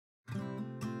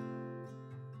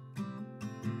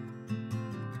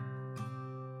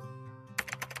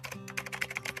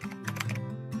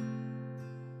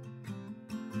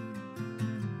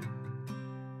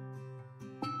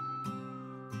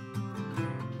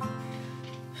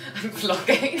I'm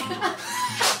vlogging.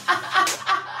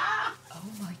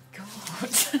 Oh my god.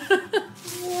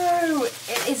 Whoa,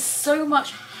 it is so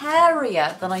much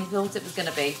hairier than I thought it was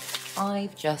gonna be.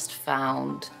 I've just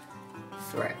found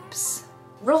thrips.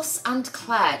 Ross and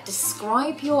Claire,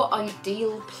 describe your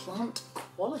ideal plant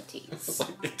qualities.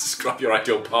 Describe your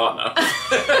ideal partner.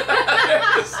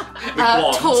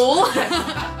 Tall.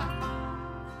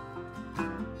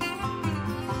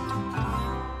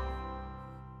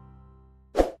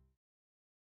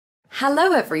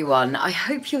 Hello everyone, I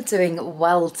hope you're doing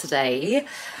well today.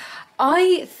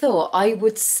 I thought I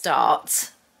would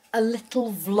start a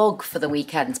little vlog for the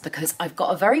weekend because I've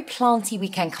got a very planty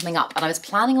weekend coming up and I was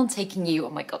planning on taking you,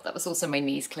 oh my god, that was also my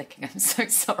knees clicking, I'm so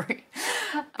sorry.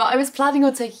 But I was planning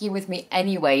on taking you with me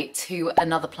anyway to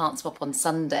another plant swap on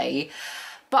Sunday.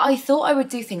 But I thought I would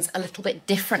do things a little bit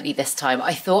differently this time.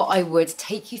 I thought I would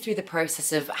take you through the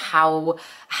process of how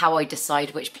I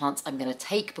decide which plants I'm going to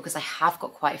take, because I have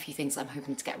got quite a few things I'm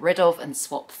hoping to get rid of and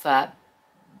swap for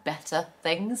better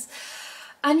things.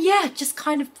 And yeah, just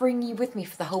kind of bring you with me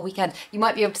for the whole weekend. You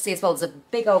might be able to see as well, there's a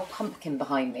big old pumpkin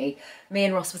behind me. Me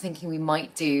and Ross were thinking we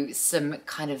might do some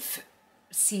kind of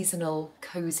seasonal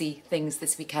cozy things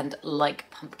this weekend, like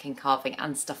pumpkin carving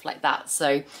and stuff like that.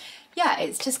 So yeah,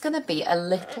 it's just gonna be a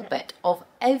little bit of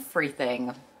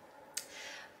everything.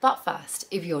 But first,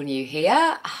 if you're new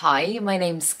here, hi, my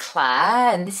name's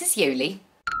Claire and this is Yoli.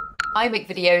 I make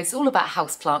videos all about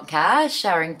houseplant care,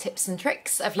 sharing tips and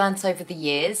tricks I've learnt over the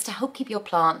years to help keep your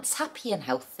plants happy and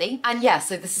healthy. And yeah,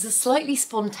 so this is a slightly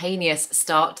spontaneous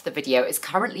start to the video. It's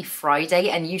currently Friday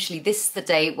and usually this is the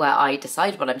day where I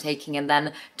decide what I'm taking, and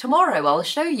then tomorrow I'll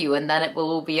show you and then it will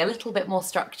all be a little bit more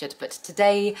structured. But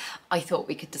today I thought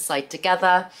we could decide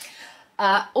together.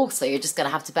 Also, you're just going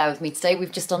to have to bear with me today.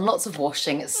 We've just done lots of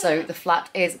washing, so the flat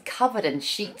is covered in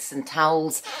sheets and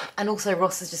towels. And also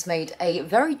Ross has just made a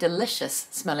very delicious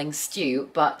smelling stew,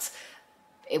 but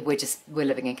we're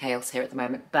living in chaos here at the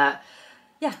moment. But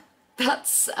yeah,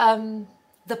 that's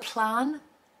the plan.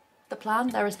 The plan?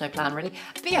 There is no plan really.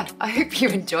 But yeah, I hope you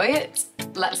enjoy it.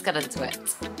 Let's get into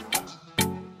it.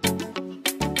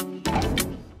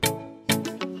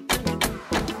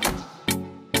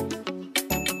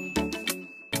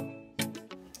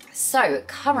 So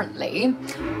currently,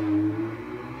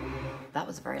 that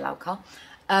was a very loud car,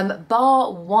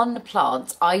 bar one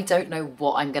plant, I don't know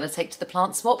what I'm going to take to the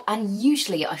plant swap, and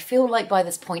usually I feel like by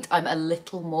this point I'm a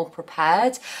little more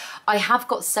prepared. I have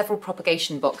got several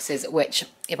propagation boxes, which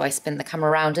if I spin the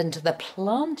camera around into the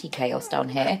planty chaos down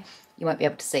here, you won't be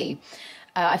able to see.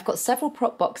 I've got several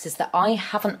prop boxes that I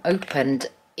haven't opened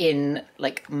in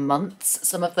like months,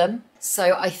 some of them.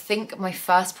 So I think my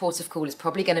first port of call is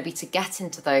probably going to be to get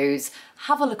into those,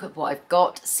 have a look at what I've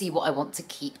got, see what I want to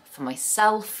keep for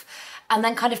myself, and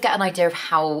then kind of get an idea of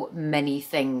how many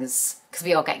things, because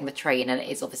we are getting the train and it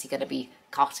is obviously going to be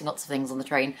carting lots of things on the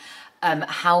train,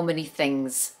 how many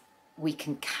things we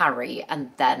can carry,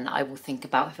 and then I will think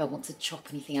about if I want to chop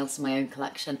anything else in my own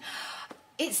collection.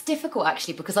 It's difficult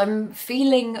actually because I'm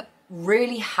feeling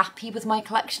really happy with my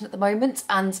collection at the moment,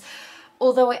 and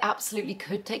although I absolutely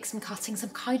could take some cuttings,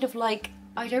 I'm kind of like,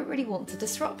 I don't really want to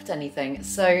disrupt anything.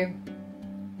 So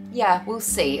yeah, we'll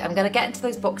see. I'm gonna get into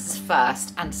those boxes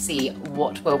first and see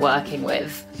what we're working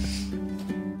with.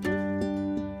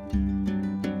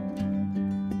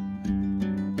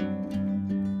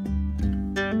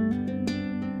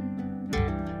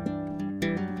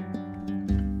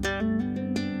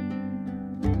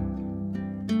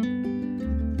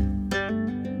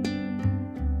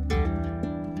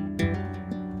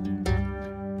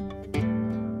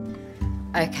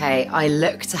 Okay, I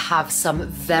look to have some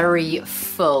very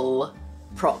full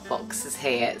prop boxes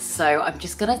here. So I'm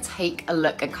just gonna take a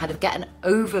look and kind of get an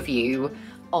overview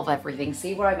of everything,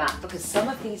 see where I'm at, because some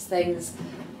of these things,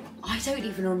 I don't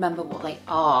even remember what they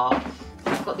are.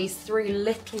 I've got these three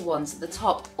little ones at the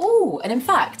top. Oh, and in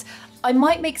fact, I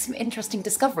might make some interesting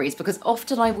discoveries because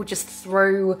often I will just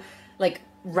throw like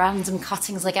random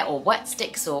cuttings I get, or wet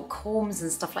sticks or corms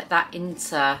and stuff like that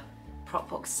into prop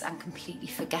boxes and completely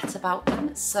forget about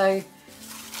them. So,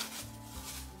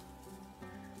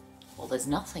 well, there's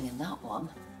nothing in that one.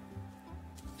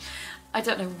 I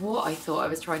don't know what I thought I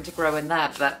was trying to grow in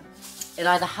there, but it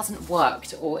either hasn't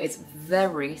worked or it's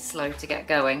very slow to get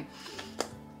going.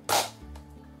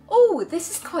 Oh, this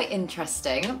is quite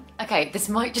interesting. Okay, this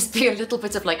might just be a little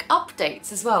bit of like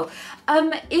updates as well.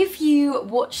 If you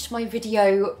watched my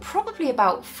video probably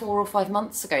about 4 or 5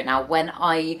 months ago now, when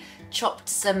I chopped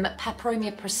some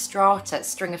Peperomia prostrata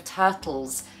string of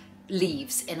turtles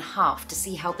leaves in half to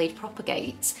see how they'd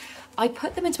propagate, I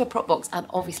put them into a prop box and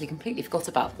obviously completely forgot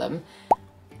about them.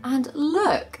 And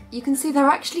look, you can see they're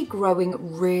actually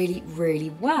growing really, really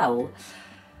well.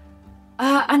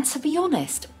 And to be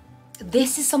honest,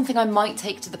 this is something I might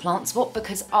take to the plant swap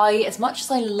because as much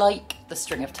as I like the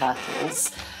string of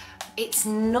turtles, it's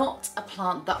not a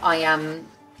plant that I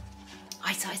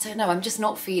don't know, I'm just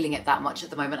not feeling it that much at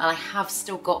the moment. And I have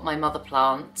still got my mother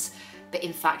plant, but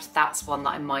in fact, that's one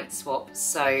that I might swap.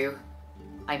 So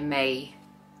I may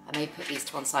put these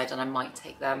to one side and I might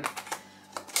take them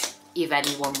if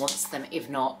anyone wants them. If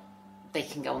not, they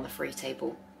can go on the free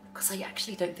table because I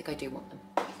actually don't think I do want them.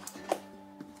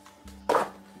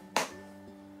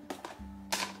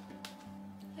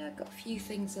 Yeah, I've got a few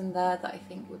things in there that I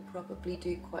think would probably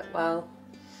do quite well.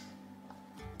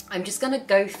 I'm just going to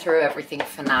go through everything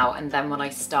for now, and then when I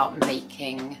start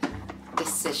making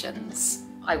decisions,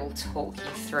 I will talk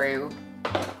you through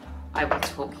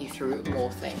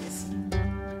more things.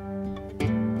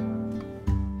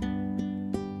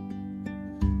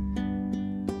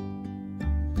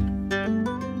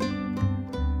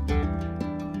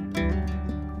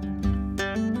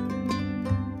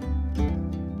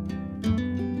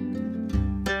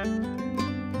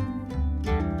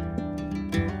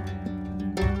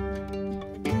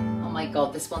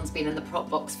 God, this one's been in the prop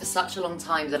box for such a long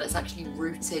time that it's actually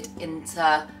rooted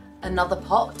into another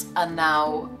pot and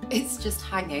now it's just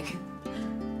hanging.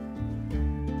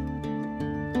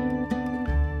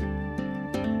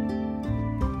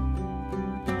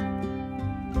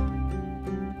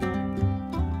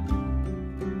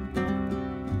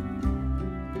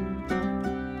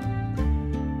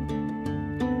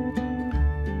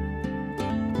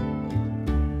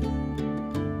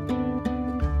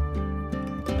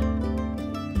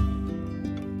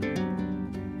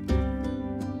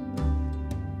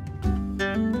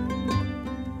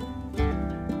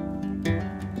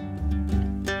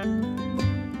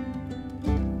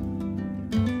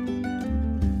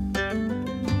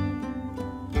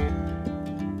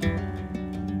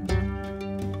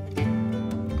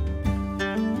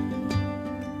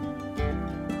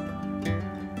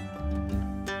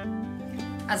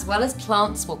 As well as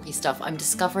plant swappy stuff, I'm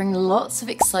discovering lots of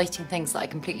exciting things that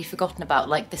I'd completely forgotten about,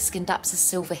 like the Skindapsa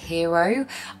Silver Hero.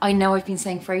 I know I've been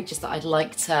saying for ages that I'd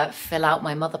like to fill out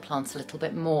my mother plants a little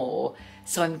bit more,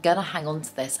 so I'm gonna hang on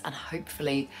to this and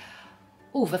hopefully,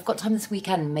 oh, if I've got time this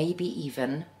weekend, maybe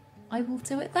even, I will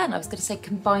do it then. I was gonna say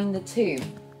combine the two.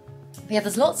 But yeah,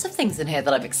 there's lots of things in here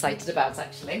that I'm excited about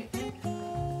actually.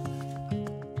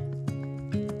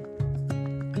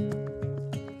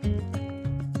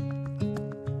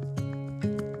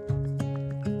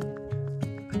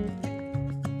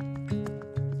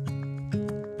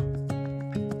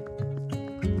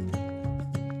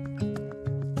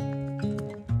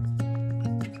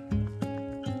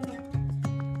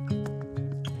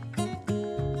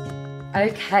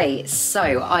 Okay,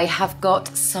 so I have got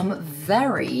some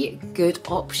very good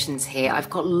options here.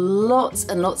 I've got lots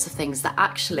and lots of things that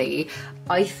actually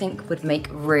I think would make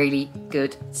really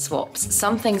good swaps.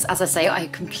 Some things, as I say, I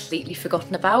had completely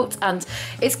forgotten about, and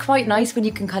it's quite nice when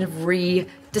you can kind of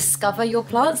rediscover your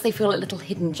plants. They feel like little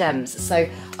hidden gems. So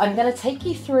I'm going to take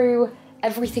you through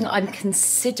everything I'm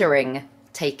considering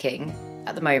taking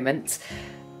at the moment,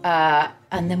 and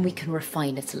then we can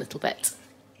refine it a little bit.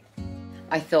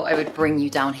 I thought I would bring you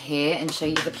down here and show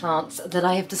you the plants that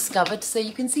I have discovered. So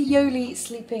you can see Yoli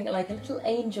sleeping like a little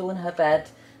angel in her bed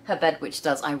which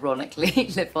does ironically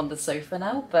live on the sofa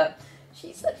now, but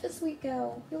she's such a sweet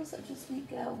girl. You're such a sweet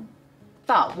girl.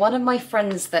 But one of my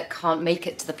friends that can't make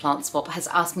it to the plant swap has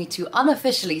asked me to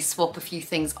unofficially swap a few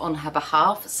things on her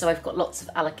behalf. So I've got lots of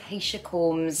alocasia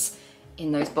corms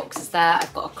in those boxes there.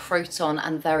 I've got a croton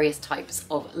and various types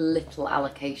of little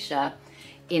alocasia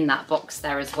in that box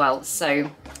there as well. So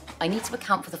I need to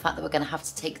account for the fact that we're going to have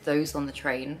to take those on the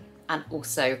train, and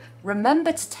also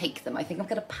remember to take them. I think I'm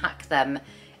going to pack them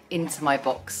into my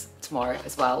box tomorrow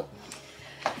as well.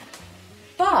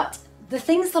 But the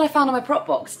things that I found in my prop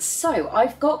box, so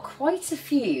I've got quite a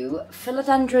few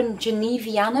Philodendron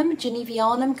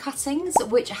Genevianum cuttings,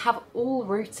 which have all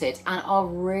rooted and are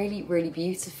really, really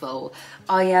beautiful.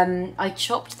 I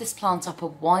chopped this plant up a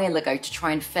while ago to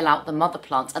try and fill out the mother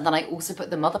plant, and then I also put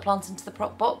the mother plant into the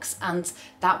prop box, and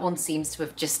that one seems to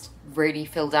have just really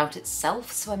filled out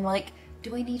itself. So I'm like,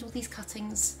 do I need all these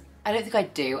cuttings? I don't think I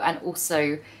do, and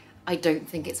also I don't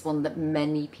think it's one that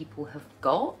many people have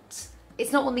got.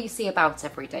 It's not one that you see about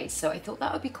every day, so I thought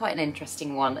that would be quite an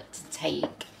interesting one to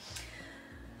take.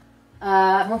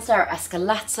 Monstera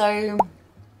Esqueleto.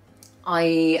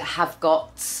 I have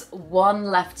got one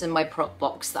left in my prop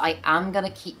box that I am going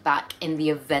to keep back in the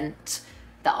event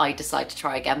that I decide to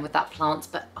try again with that plant,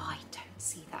 but I don't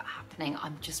see that happening.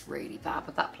 I'm just really bad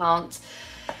with that plant.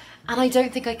 And I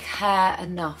don't think I care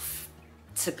enough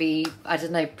to be, I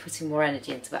don't know, putting more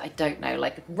energy into it. I don't know,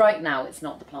 like right now it's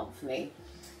not the plant for me.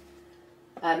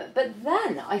 But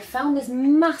then I found this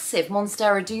massive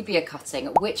Monstera dubia cutting,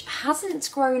 which hasn't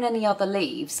grown any other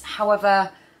leaves.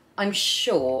 However, I'm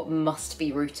sure must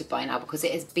be rooted by now because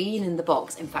it has been in the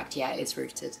box. In fact, yeah, it is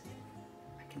rooted.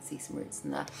 I can see some roots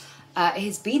in there. It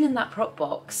has been in that prop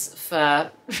box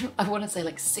for, I want to say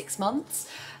like 6 months.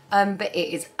 But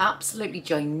it is absolutely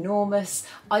ginormous.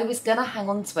 I was gonna hang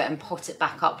on to it and pot it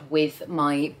back up with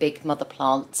my big mother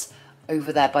plant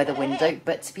over there by the window,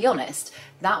 but to be honest,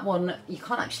 that one, you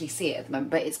can't actually see it at the moment,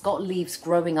 but it's got leaves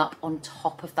growing up on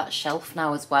top of that shelf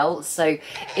now as well. So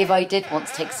if I did want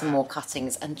to take some more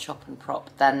cuttings and chop and prop,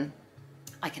 then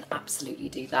I can absolutely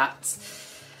do that.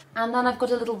 And then I've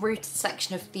got a little rooted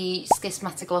section of the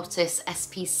Schismatoglottis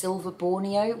SP Silver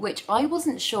Borneo, which I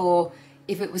wasn't sure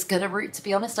if it was gonna root, to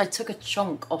be honest. I took a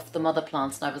chunk off the mother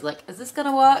plant and I was like, is this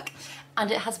gonna work?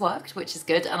 And it has worked, which is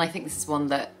good. And I think this is one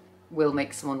that will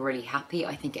make someone really happy.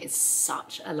 I think it is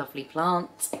such a lovely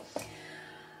plant.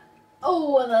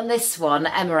 Oh, and then this one,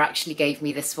 Emma actually gave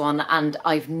me this one and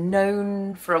I've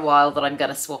known for a while that I'm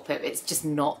gonna swap it. It's just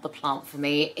not the plant for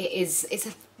me. It's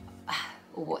a,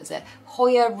 what is it?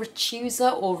 Hoya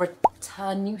retusa or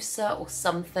returnusa or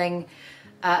something.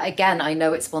 Again, I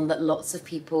know it's one that lots of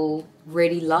people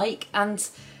really like, and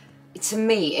to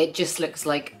me, it just looks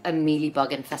like a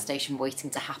mealybug infestation waiting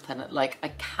to happen. Like, I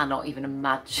cannot even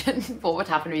imagine what would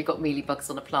happen if you got mealybugs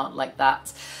on a plant like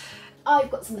that. I've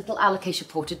got some little Alocasia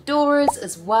portadoras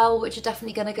as well, which are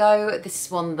definitely gonna go. This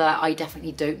is one that I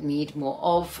definitely don't need more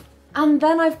of. And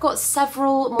then I've got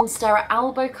several Monstera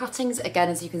albo cuttings, again,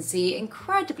 as you can see,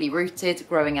 incredibly rooted,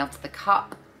 growing out of the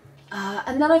cup.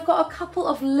 And then I've got a couple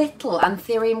of little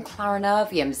Anthurium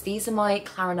clarinerviums. These are my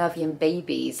clarinervium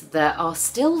babies that are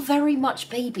still very much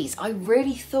babies. I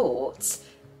really thought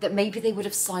that maybe they would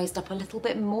have sized up a little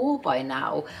bit more by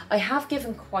now. I have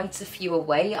given quite a few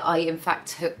away. I in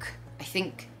fact took, I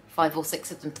think, 5 or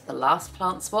 6 of them to the last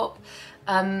plant swap.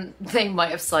 They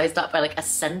might have sized up by like 1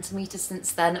 centimetre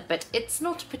since then, but it's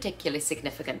not particularly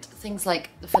significant. Things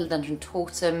like the Philodendron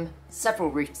tortum, several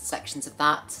rooted sections of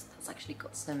that. That's actually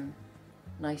got some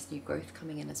nice new growth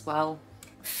coming in as well.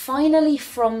 Finally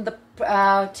from the,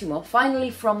 2 more, finally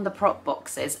from the prop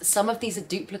boxes. Some of these are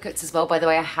duplicates as well. By the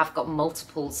way, I have got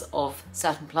multiples of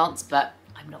certain plants, but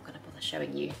I'm not gonna bother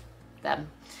showing you them.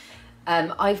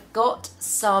 I've got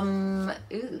some,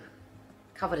 ooh,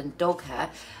 covered in dog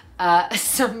hair,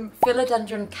 some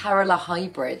Philodendron Kerala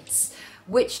hybrids,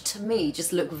 which to me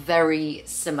just look very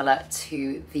similar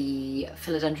to the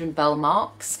Philodendron Bell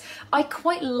Marks. I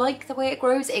quite like the way it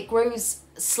grows. It grows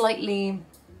slightly,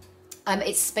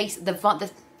 it's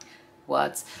the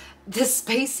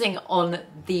spacing on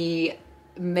the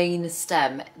main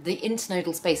stem, the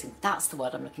internodal spacing, that's the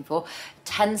word I'm looking for,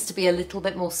 tends to be a little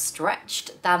bit more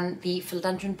stretched than the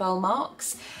Philodendron Bell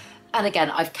Marks. And again,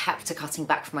 I've kept a cutting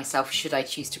back for myself should I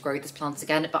choose to grow this plant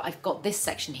again, but I've got this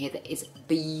section here that is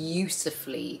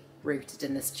beautifully rooted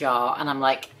in this jar and I'm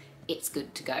like, it's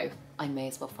good to go. I may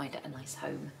as well find it a nice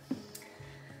home.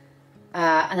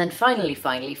 And then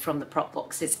finally from the prop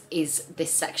boxes is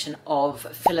this section of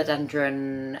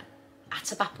Philodendron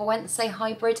Atabapoense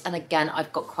hybrid, and again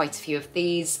I've got quite a few of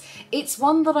these. It's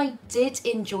one that I did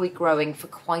enjoy growing for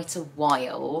quite a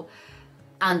while,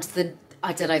 and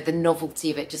I don't know, the novelty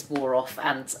of it just wore off,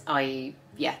 and I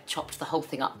chopped the whole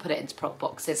thing up, put it into prop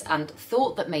boxes, and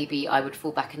thought that maybe I would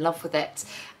fall back in love with it,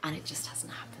 and it just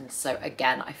hasn't happened. So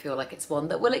again, I feel like it's one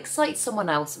that will excite someone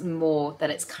else more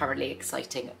than it's currently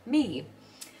exciting me.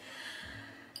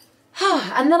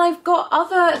 And then I've got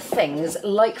other things,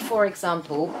 like for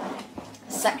example,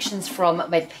 sections from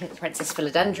my Pink Princess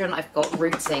Philodendron. I've got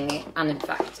rooting and in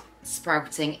fact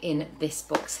sprouting in this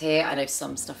box here. I know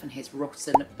some stuff in here is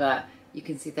rotten, but you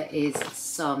can see there is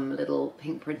some little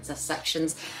Pink Princess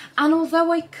sections. And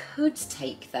although I could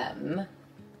take them,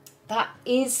 that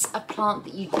is a plant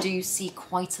that you do see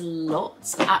quite a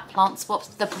lot at plant swaps.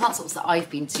 The plant swaps that I've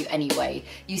been to anyway,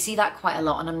 you see that quite a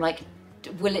lot, and I'm like,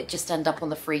 will it just end up on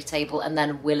the free table and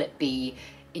then will it be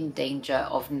in danger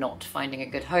of not finding a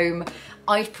good home?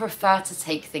 I'd prefer to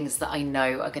take things that I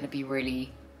know are going to be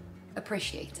really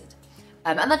appreciated.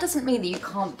 And that doesn't mean that you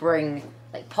can't bring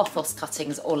like pothos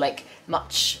cuttings or like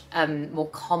much more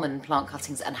common plant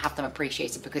cuttings and have them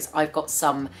appreciated, because I've got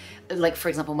some, like for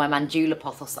example my Mandula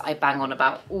pothos that I bang on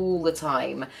about all the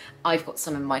time. I've got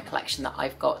some in my collection that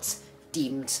I've got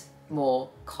deemed more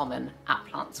common at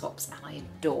plant swaps and I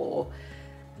adore.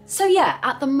 So yeah,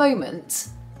 at the moment,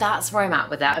 that's where I'm at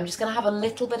with it. I'm just gonna have a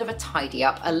little bit of a tidy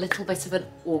up, a little bit of an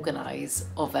organise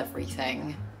of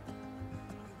everything.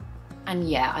 And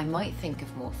yeah, I might think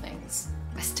of more things.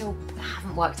 I still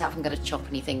haven't worked out if I'm going to chop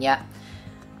anything yet.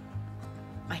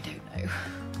 I don't know.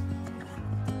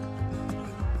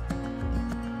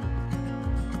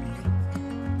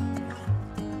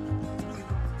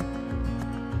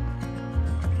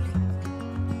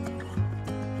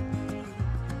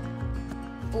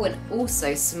 Oh, and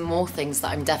also some more things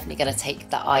that I'm definitely going to take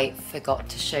that I forgot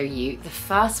to show you. The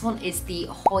first one is the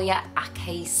Hoya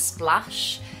Ake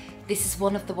Splash. This is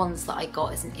one of the ones that I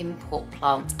got as an import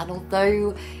plant, and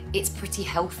although it's pretty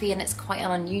healthy and it's quite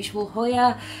an unusual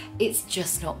Hoya, it's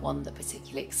just not one that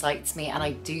particularly excites me, and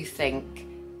I do think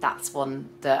that's one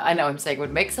that I know I'm saying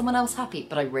would make someone else happy,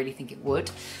 but I really think it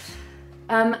would.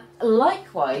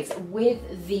 Likewise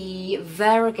with the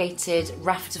variegated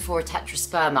Rhaphidophora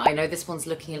tetrasperma, I know this one's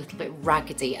looking a little bit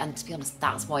raggedy, and to be honest,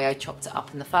 that's why I chopped it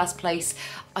up in the first place.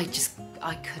 I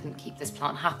couldn't keep this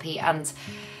plant happy, and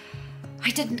I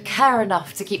didn't care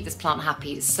enough to keep this plant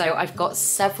happy, so I've got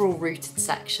several rooted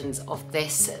sections of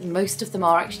this. Most of them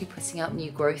are actually putting out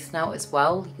new growth now as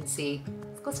well. You can see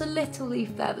I've got a little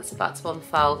leaf there that's about to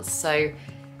unfurl, so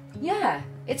yeah,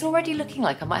 it's already looking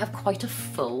like I might have quite a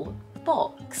full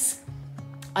box.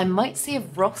 I might see if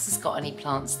Ross has got any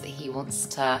plants that he wants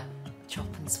to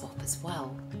chop and swap as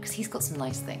well, because he's got some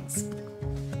nice things.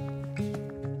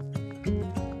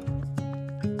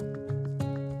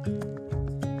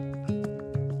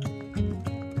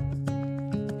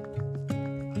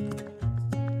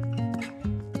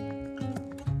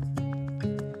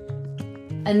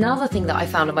 Another thing that I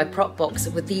found in my prop box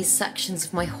were these sections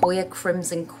of my Hoya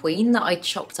Crimson Queen that I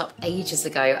chopped up ages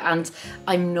ago, and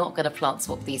I'm not going to plant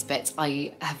swap these bits.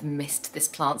 I have missed this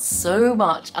plant so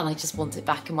much and I just want it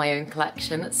back in my own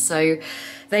collection. So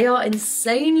they are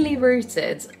insanely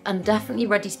rooted and definitely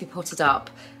ready to be potted up.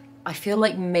 I feel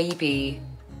like maybe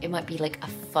it might be like a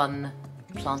fun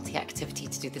planting activity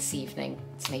to do this evening,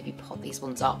 to maybe pot these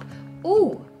ones up.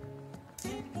 Ooh,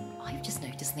 I've just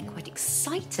noticed something quite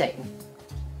exciting.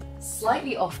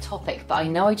 Slightly off topic, but I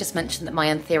know I just mentioned that my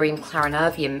Anthurium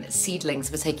clarinervium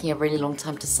seedlings were taking a really long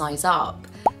time to size up.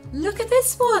 Look at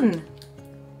this one!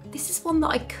 This is one that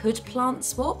I could plant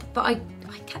swap, but I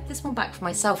kept this one back for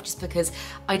myself just because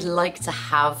I'd like to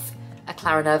have a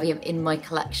clarinervium in my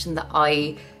collection that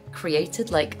I created,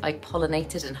 like I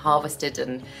pollinated and harvested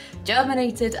and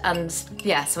germinated, and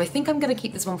yeah, so I think I'm going to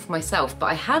keep this one for myself, but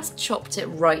I had chopped it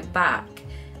right back.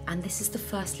 And this is the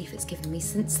first leaf it's given me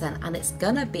since then, and it's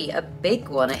gonna be a big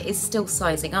one. It is still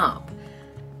sizing up,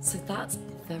 so that's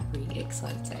very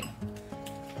exciting.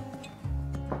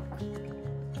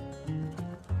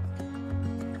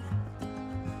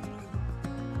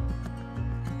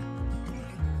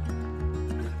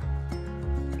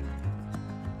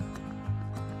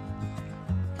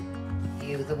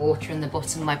 Ew, the water in the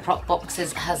bottom of my prop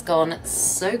boxes has gone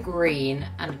so green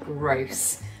and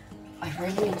gross. I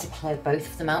really need to clear both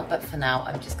of them out, but for now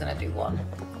I'm just going to do one.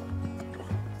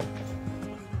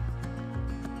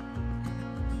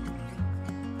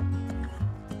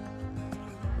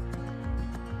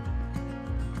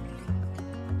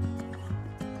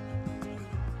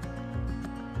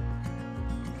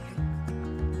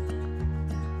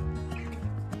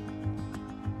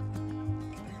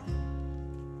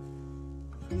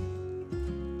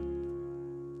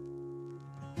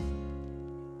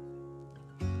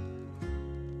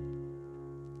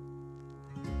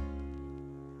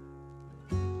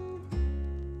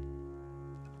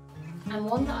 And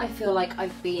one that I feel like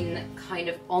I've been kind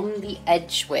of on the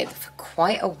edge with for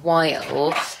quite a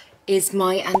while is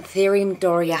my Anthurium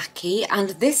doriaci,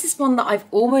 and this is one that I've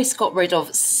almost got rid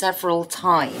of several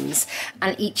times,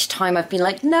 and each time I've been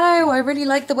like, no, I really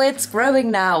like the way it's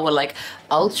growing now, or like,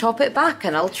 I'll chop it back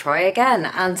and I'll try again.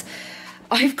 And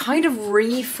I've kind of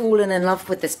re-fallen in love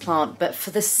with this plant, but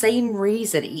for the same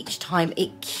reason each time,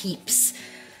 it keeps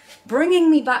bringing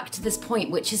me back to this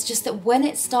point, which is just that when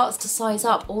it starts to size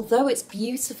up, although it's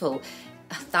beautiful,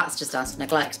 that's just out of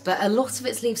neglect, but a lot of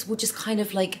its leaves will just kind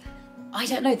of like, I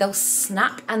don't know, they'll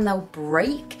snap and they'll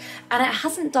break, and it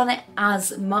hasn't done it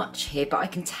as much here, but I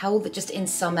can tell that just in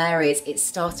some areas it's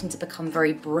starting to become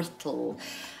very brittle,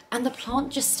 and the plant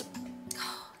just,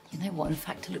 you know what, in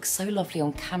fact it looks so lovely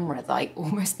on camera that I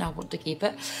almost now want to keep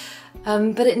it,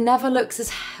 but it never looks as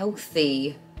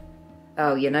healthy.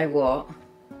 Oh, you know what?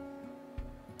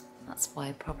 That's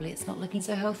why probably it's not looking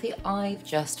so healthy. I've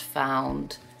just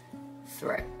found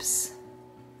thrips.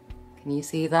 Can you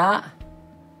see that?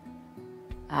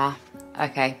 Ah,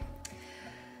 okay.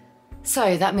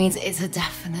 So that means it's a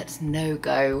definite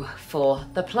no-go for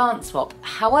the plant swap.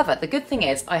 However, the good thing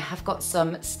is I have got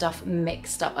some stuff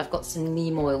mixed up. I've got some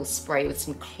neem oil spray with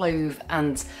some clove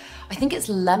and I think it's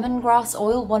lemongrass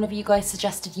oil one of you guys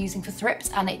suggested using for thrips,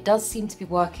 and it does seem to be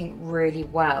working really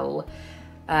well.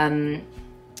 I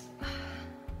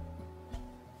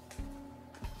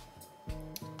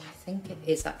think it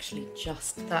is actually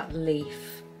just that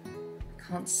leaf. I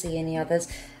can't see any others.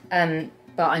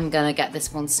 But I'm gonna get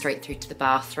this one straight through to the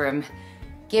bathroom,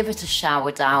 give it a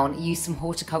shower down, use some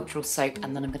horticultural soap,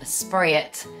 and then I'm gonna spray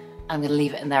it. I'm gonna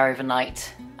leave it in there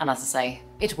overnight. And as I say,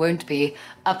 it won't be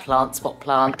a plant swap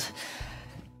plant.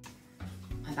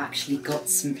 I've actually got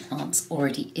some plants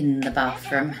already in the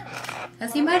bathroom,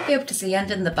 as you might be able to see, and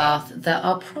in the bath, that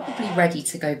are probably ready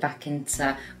to go back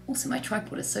into, also my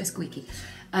tripod is so squeaky,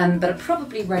 but are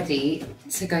probably ready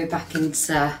to go back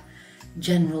into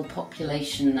general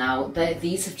population now.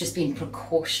 These have just been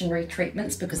precautionary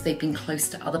treatments because they've been close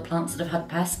to other plants that have had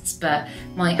pests, but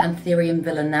my Anthurium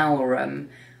villanarum,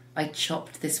 I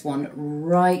chopped this one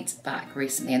right back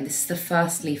recently, and this is the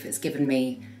first leaf it's given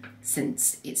me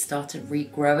since it started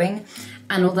regrowing.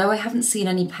 And although I haven't seen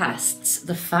any pests,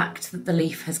 the fact that the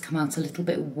leaf has come out a little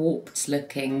bit warped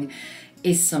looking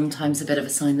is sometimes a bit of a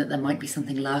sign that there might be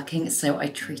something lurking, so I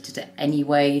treated it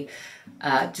anyway,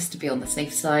 just to be on the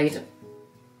safe side.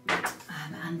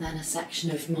 And then a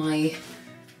section of my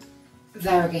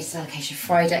variegated alocasia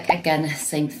frideck, again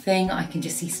same thing, I can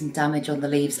just see some damage on the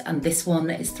leaves, and this one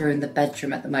is through in the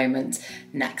bedroom at the moment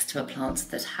next to a plant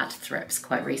that had thrips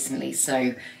quite recently,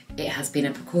 so it has been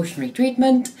a precautionary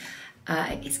treatment.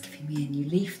 It's giving me a new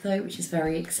leaf though, which is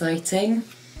very exciting.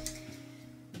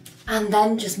 And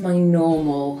then just my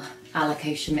normal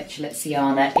alocasia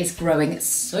mitchellitziana is growing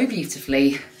so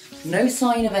beautifully. No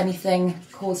sign of anything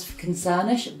cause for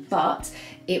concernish, but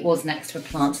it was next to a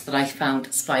plant that I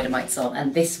found spider mites on,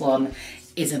 and this one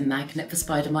is a magnet for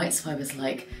spider mites, so I was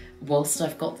like, whilst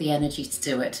I've got the energy to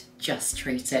do it, just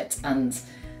treat it, and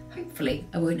hopefully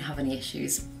I won't have any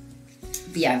issues.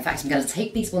 But yeah, in fact, I'm going to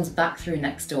take these ones back through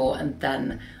next door, and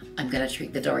then I'm going to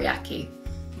treat the Doriaki.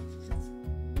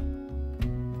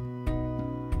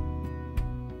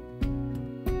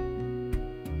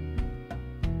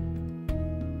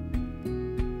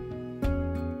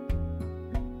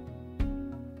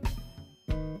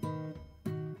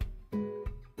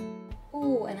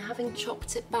 And having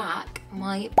chopped it back,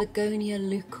 my Begonia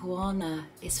leucoana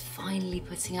is finally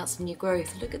putting out some new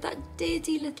growth. Look at that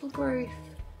diddy little growth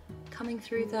coming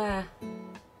through there.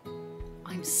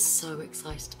 I'm so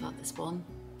excited about this one.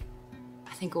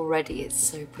 I think already it's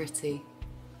so pretty.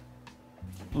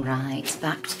 Right,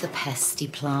 back to the pesty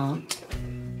plant.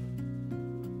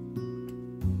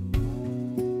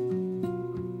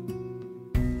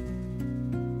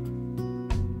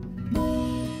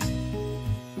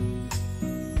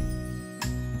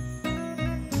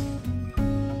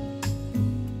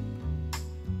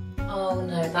 Oh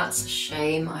no, that's a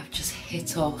shame. I've just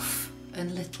hit off a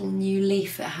little new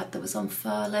leaf it had that was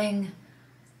unfurling.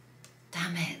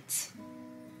 Damn it.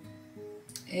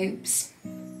 Oops.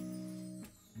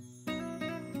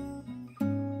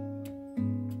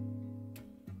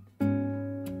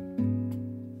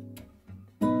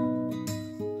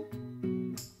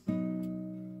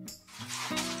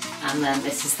 And then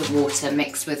this is the water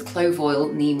mixed with clove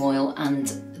oil, neem oil, and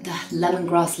the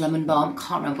lemongrass lemon balm.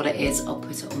 Can't remember what it is, I'll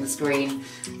put it on the screen.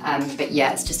 But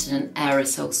yeah, it's just an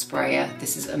aerosol sprayer.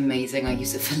 This is amazing, I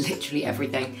use it for literally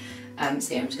everything. So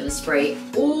yeah, I'm just gonna spray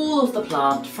all of the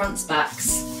plant, fronts,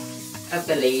 backs of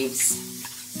the leaves,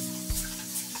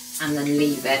 and then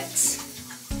leave it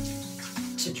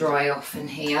to dry off in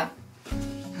here.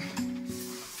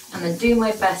 And then do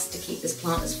my best to keep this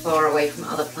plant as far away from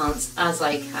other plants as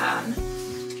I can.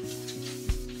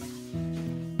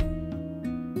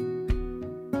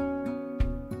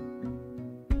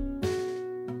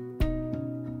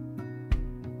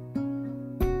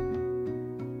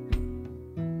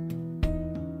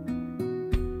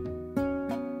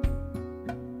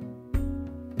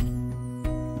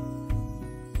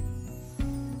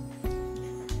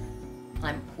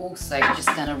 I'm also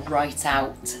just going to write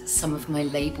out some of my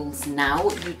labels now.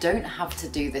 You don't have to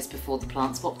do this before the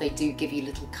plant swap. They do give you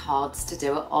little cards to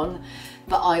do it on,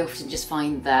 but I often just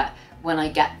find that when I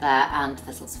get there and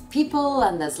there's lots of people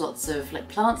and there's lots of like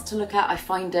plants to look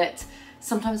at,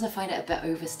 sometimes I find it a bit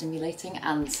overstimulating,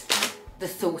 and the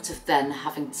thought of then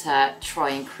having to try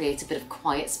and create a bit of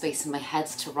quiet space in my head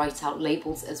to write out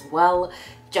labels as well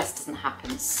just doesn't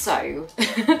happen. So,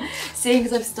 seeing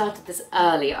as I've started this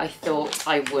early, I thought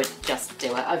I would just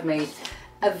do it. I've made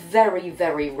a very,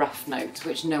 very rough note,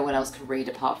 which no one else can read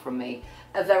apart from me,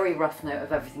 a very rough note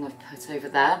of everything I've put over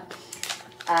there.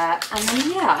 And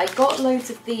then yeah, I got loads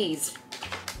of these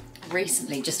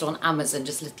recently just on Amazon,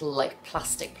 just little like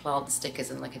plastic plant stickers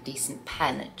and like a decent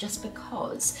pen, just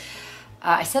because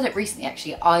I said it recently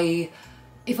actually,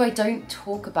 if I don't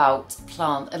talk about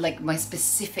like my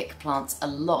specific plants a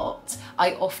lot,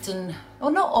 I often,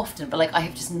 or not often, but like I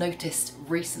have just noticed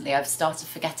recently I've started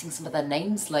forgetting some of their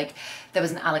names. Like there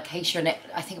was an alocasia and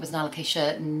I think it was an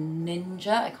alocasia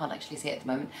ninja, I can't actually see it at the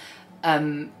moment.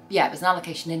 Yeah, it was an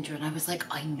alocasia ninja and I was like,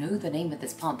 I know the name of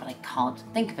this plant but I can't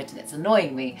think of it and it's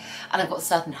annoying me. And I've got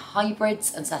certain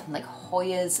hybrids and certain like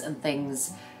Hoyas and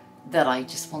things that I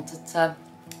just wanted to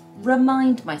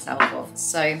remind myself of.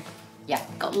 So yeah,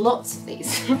 got lots of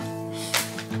these.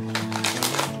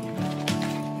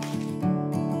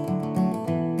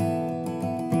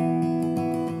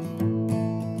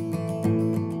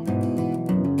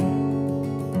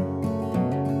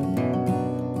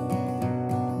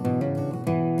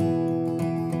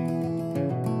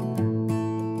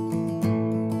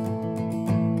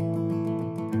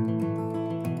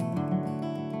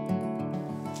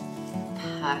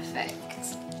 Perfect.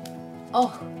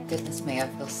 Oh, goodness me, I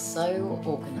feel so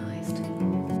organised.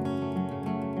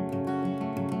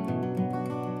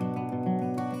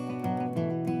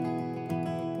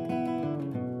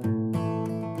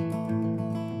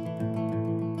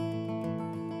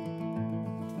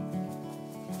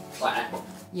 Claire,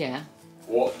 Yeah.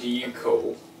 what do you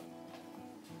call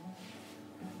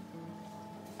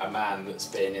a man that's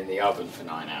been in the oven for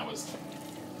 9 hours?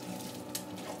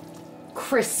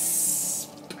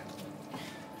 Crisp.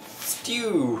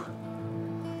 Stew.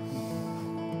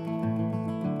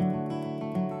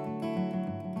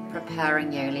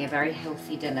 Preparing Yoli a very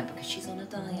healthy dinner because she's on a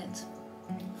diet.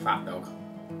 Fat dog.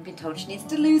 I've been told she needs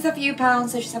to lose a few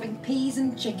pounds, so she's having peas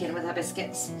and chicken with her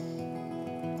biscuits.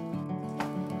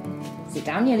 Sit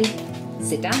down, Yoli.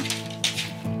 Sit down.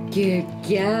 Good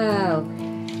girl.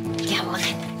 Go on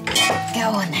then. Go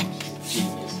on then.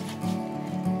 Genius.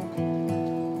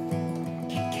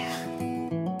 Good girl.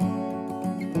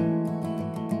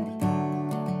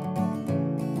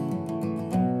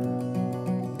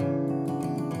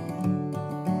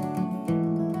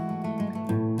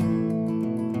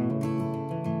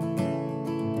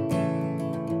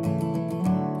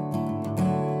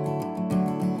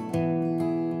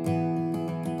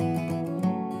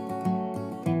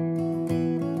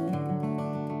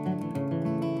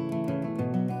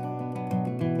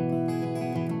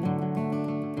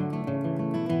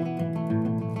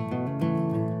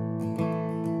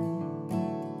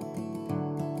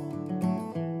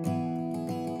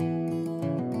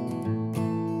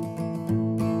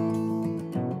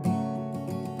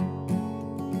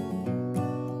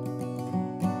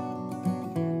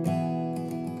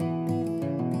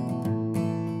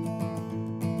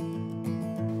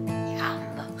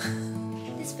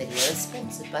 This video is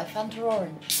sponsored by Fanta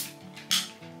Orange.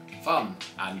 Fun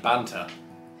and banter.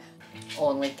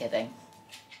 Only kidding.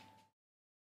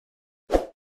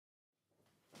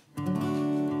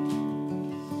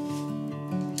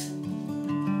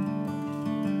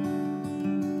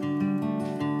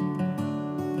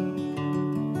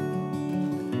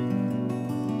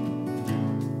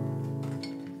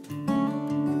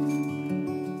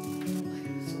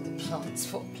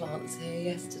 Spot plants here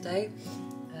yesterday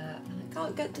and I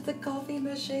can't get to the coffee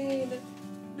machine.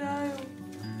 No.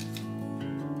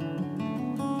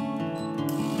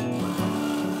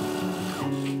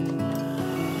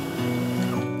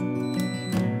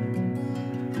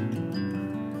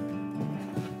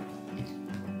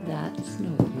 That's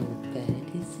not your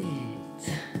bed, is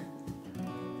it?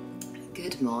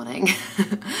 Good morning.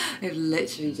 I've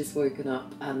literally just woken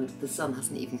up and the sun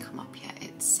hasn't even come up yet.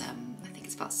 It's I think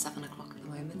it's about 7 o'clock at the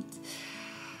moment.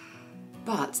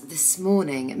 But this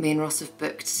morning, me and Ross have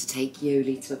booked to take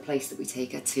Yoli to a place that we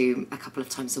take her to a couple of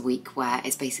times a week where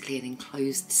it's basically an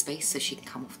enclosed space so she can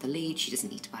come off the lead, she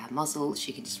doesn't need to wear a muzzle,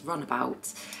 she can just run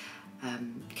about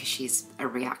because she's a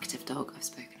reactive dog. I've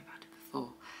spoken about it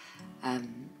before.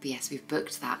 But yes, we've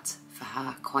booked that for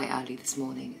her quite early this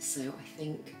morning, so I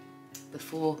think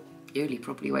before Yoli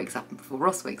probably wakes up and before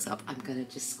Ross wakes up, I'm going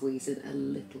to just squeeze in a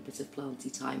little bit of planty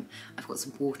time. I've got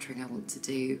some watering I want to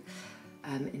do.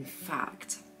 In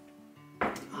fact,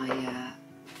 I'll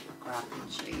grab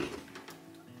and show you.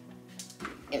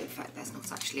 In fact, there's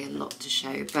not actually a lot to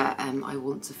show, but I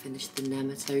want to finish the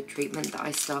nematode treatment that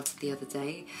I started the other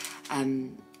day.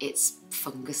 It's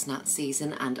fungus gnat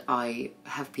season and I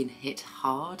have been hit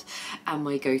hard, and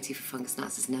my go-to for fungus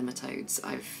gnats is nematodes.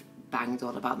 I've banged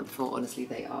on about them before. Honestly,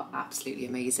 they are absolutely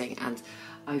amazing, and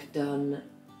I've done,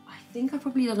 I think I've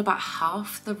probably done about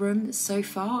half the room so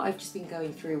far. I've just been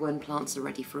going through when plants are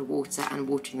ready for water and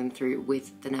watering them through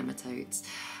with the nematodes.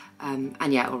 And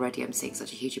yeah, already I'm seeing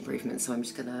such a huge improvement, so I'm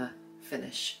just gonna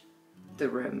finish the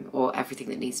room, or everything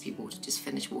that needs to be watered, just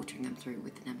finish watering them through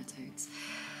with the nematodes.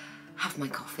 Have my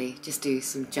coffee, just do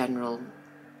some general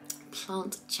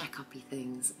plant check-up-y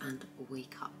things and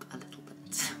wake up a little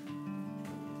bit.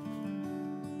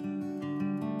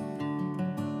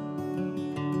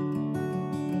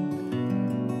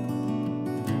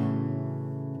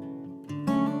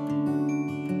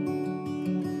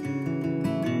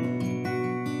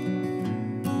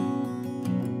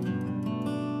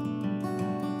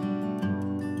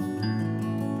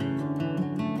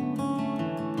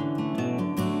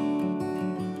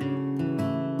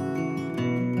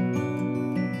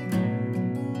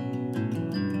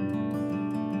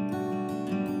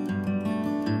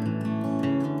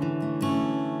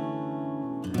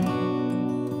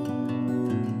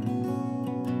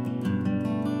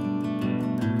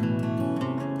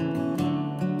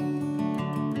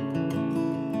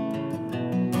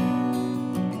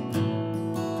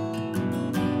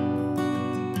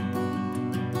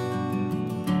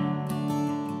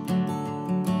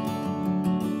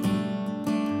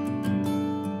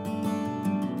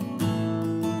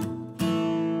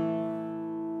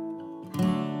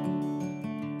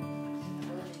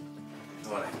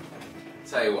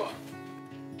 Tell you what.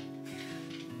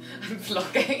 I'm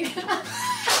vlogging.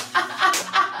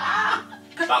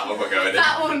 That one will go in.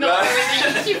 That will not go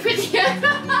in the YouTube video.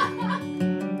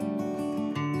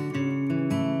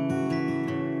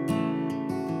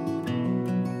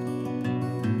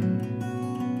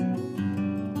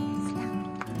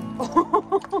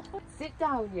 Sit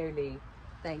down, Yoli.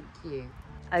 Thank you.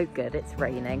 Oh good, it's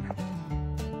raining.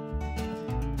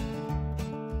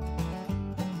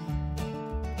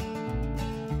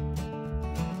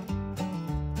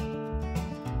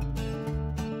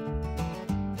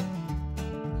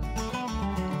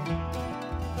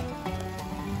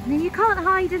 You can't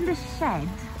hide in the shed.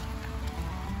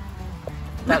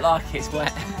 Not like it's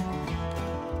wet.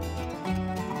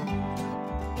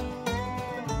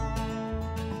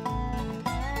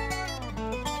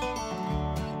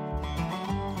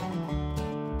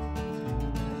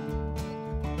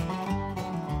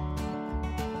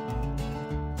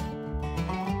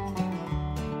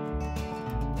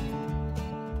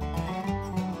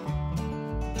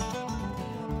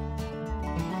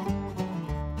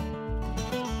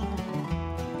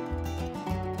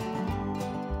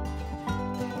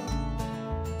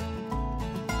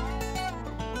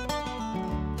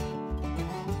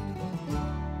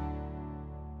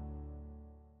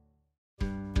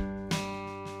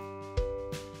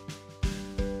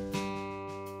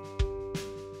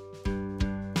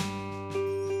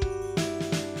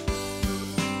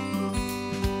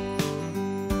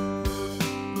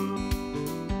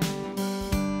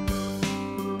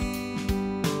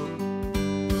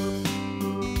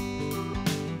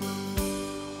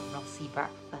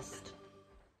 Breakfast.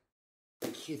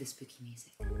 Cue the spooky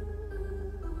music.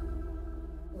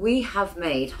 We have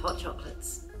made hot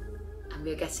chocolates and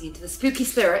we are getting into the spooky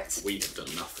spirit. We have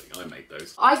done nothing. I made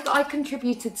those. I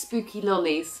contributed spooky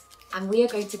lollies and we are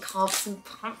going to carve some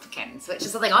pumpkins, which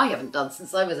is something I haven't done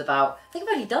since I was about, I think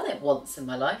I've only done it once in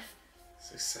my life.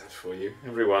 So sad for you.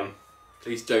 Everyone,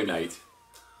 please donate.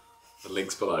 The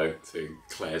link's below to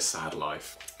Claire's sad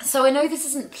life. So I know this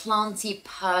isn't planty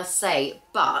per se,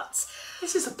 but...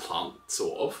 This is a plant,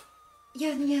 sort of.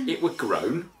 Yeah. It were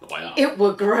grown. Not by that. It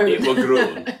were grown. It were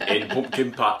grown in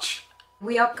pumpkin patch.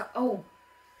 We are... Oh,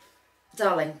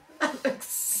 darling, that looks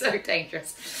so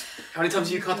dangerous. How many times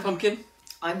have you cut a pumpkin?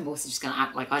 I'm also just going to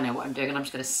act like I know what I'm doing and I'm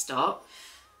just going to start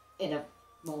in a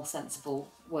more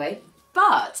sensible way.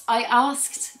 But I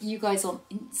asked you guys on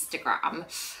Instagram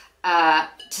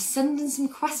to send in some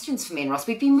questions for me and Ross.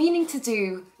 We've been meaning to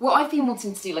do, well, I've been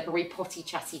wanting to do like a really potty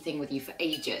chatty thing with you for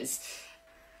ages.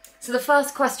 So the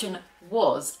first question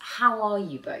was, how are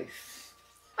you both?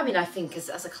 I mean, I think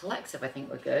as a collective, I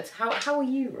think we're good. How are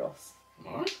you, Ross?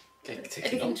 All right.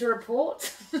 Anything to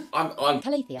report? I'm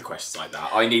questions like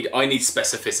that. I need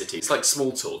specificity. It's like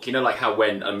small talk. You know, like how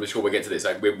when, I'm sure we'll get to this,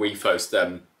 like when we first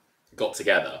got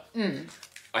together,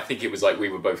 I think it was like we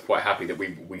were both quite happy that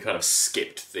we kind of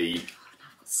skipped the...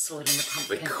 I've got soil in the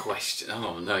pumpkin. The question.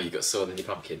 Oh no, you got soil in your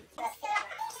pumpkin.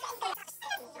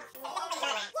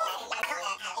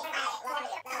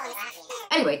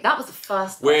 Anyway, that was the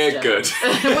first We're question. good.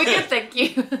 We're good, thank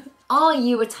you. Are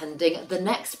you attending the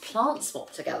next plant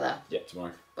swap together? Yeah,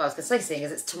 tomorrow. Well, I was going to say, seeing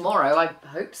as it's tomorrow, I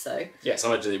hope so. Yes,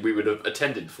 imagine we would have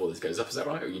attended before this goes up. Is that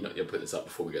right? Or you'll put this up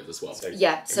before we go to the swap? So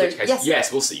yeah. So in which case,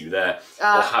 yes, we'll see you there.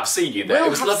 Or have seen you there. We'll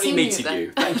it was lovely meeting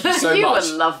you. Thank you so much.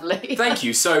 You were lovely. Thank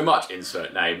you so much.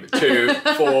 Insert name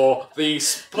for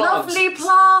these plants. Lovely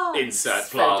plants. Insert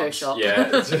plant. Photoshop.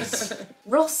 Yeah.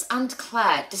 Ross and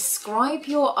Claire, describe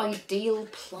your ideal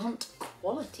plant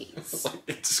qualities.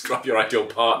 Describe your ideal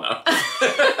partner.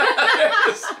 it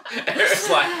was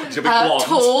like, she'll be blonde.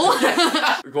 Tall.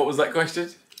 What was that question?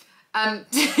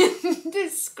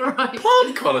 Describe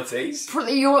plant qualities.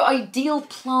 Your ideal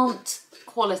plant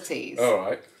qualities. All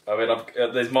right. I mean,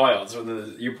 there's my answer, and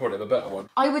then you probably have a better one.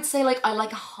 I would say, I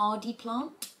like a hardy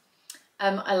plant.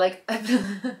 I like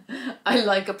I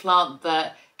like a plant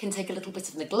that can take a little bit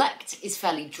of neglect, is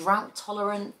fairly drought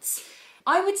tolerant.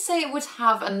 I would say it would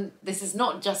have, and this is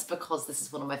not just because this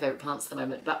is one of my favourite plants at the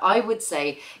moment, but I would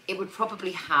say it would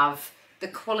probably have the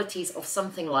qualities of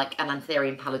something like an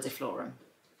Anthurium pallidiflorum,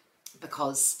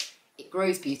 because it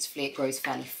grows beautifully, it grows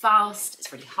fairly fast,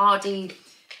 it's really hardy.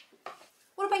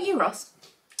 What about you, Ross?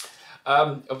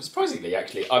 Surprisingly,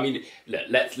 actually, I mean,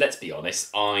 let's be honest,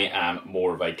 I am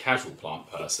more of a casual plant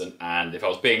person, and if I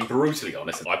was being brutally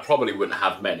honest, I probably wouldn't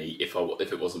have many if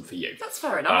it wasn't for you. That's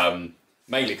fair enough.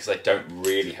 Mainly because I don't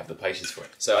really have the patience for it.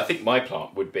 So I think my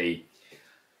plant would be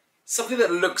something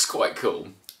that looks quite cool,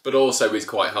 but also is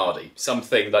quite hardy.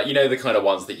 Something that, you know, the kind of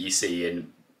ones that you see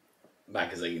in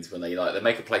magazines when they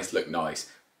make a place look nice,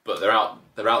 but they're out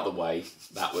the way.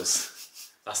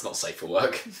 That's not safe for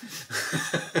work.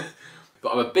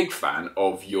 But I'm a big fan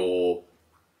of the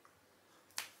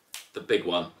big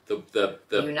one. The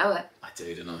you know it. I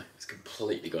do, don't I? It's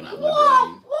completely gone out of my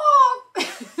brain. What?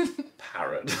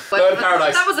 Parrot. Bird of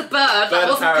paradise. That was a bird. That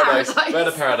wasn't paradise. Bird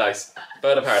of paradise.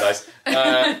 Bird of paradise.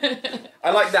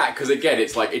 I like that because again,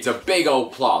 it's a big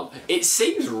old plant. It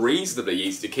seems reasonably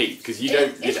easy to keep because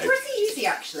it's pretty easy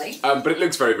actually. But it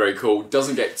looks very, very cool.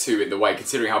 Doesn't get too in the way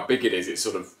considering how big it is. It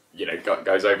sort of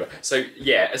goes over. So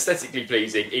yeah, aesthetically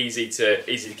pleasing, easy to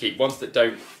keep. Ones that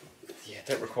don't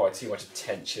require too much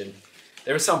attention.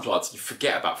 There are some plants you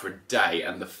forget about for a day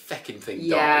and the feckin' thing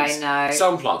dies. Yeah, I know.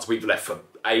 Some plants we've left for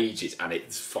ages and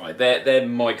it's fine. They're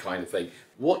my kind of thing.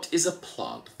 What is a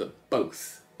plant that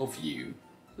both of you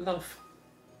love?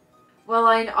 Well,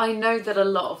 I know that a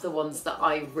lot of the ones that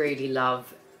I really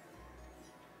love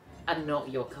are not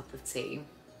your cup of tea.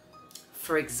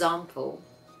 For example,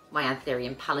 my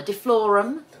Anthurium pallidiflorum. I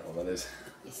don't know what that is.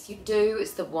 Yes, you do.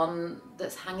 It's the one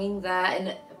that's hanging there in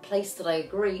a place that I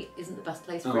agree isn't the best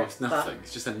place for it. Oh, it's nothing.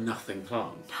 It's just a nothing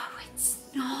plant. No, it's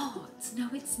not. No,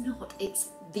 it's not. It's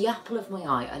the apple of my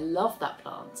eye. I love that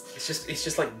plant. It's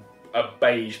just like a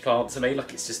beige plant to me.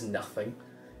 Like it's just nothing.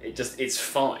 It's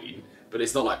fine, but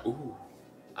it's not like ooh,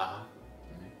 ah.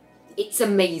 It's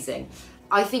amazing.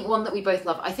 I think one that we both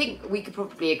love. I think we could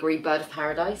probably agree. Bird of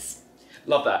paradise.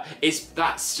 Love that.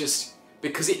 That's just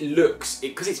because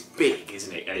because it's big,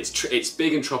 isn't it? And it's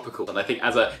big and tropical. And I think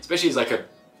especially as like a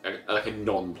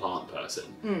non-plant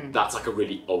person, that's like a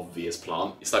really obvious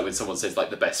plant. It's like when someone says like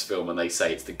the best film and they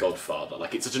say it's The Godfather.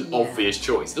 Like it's such an obvious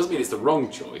choice. It doesn't mean it's the wrong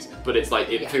choice, but it's like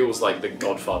it feels like the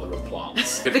Godfather of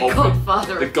plants. The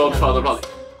Godfather of plants.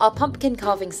 Our pumpkin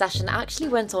carving session actually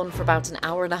went on for about an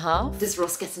hour and a half. Does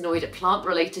Ross get annoyed at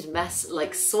plant-related mess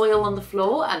like soil on the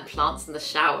floor and plants in the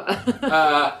shower?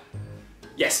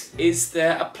 Yes. Is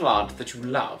there a plant that you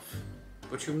love,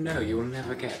 but you know you'll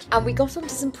never get? And we got onto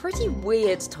some pretty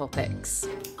weird topics.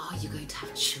 Are you going to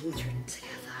have children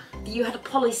together? You had a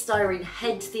polystyrene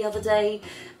head the other day.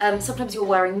 Sometimes you're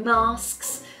wearing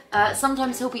masks.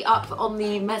 Sometimes he'll be up on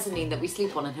the mezzanine that we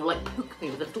sleep on and he'll like poke me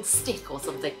with a little stick or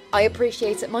something. I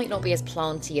appreciate it might not be as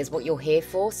planty as what you're here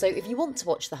for, so if you want to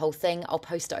watch the whole thing, I'll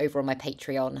post it over on my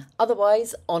Patreon.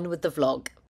 Otherwise, on with the vlog.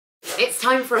 It's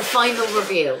time for a final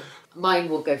reveal. Mine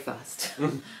will go first.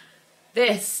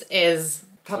 This is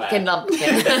Pumpkin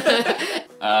Lumpkin.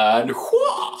 And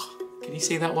can you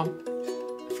see that one?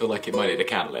 I feel like it might need a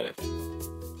candle in it.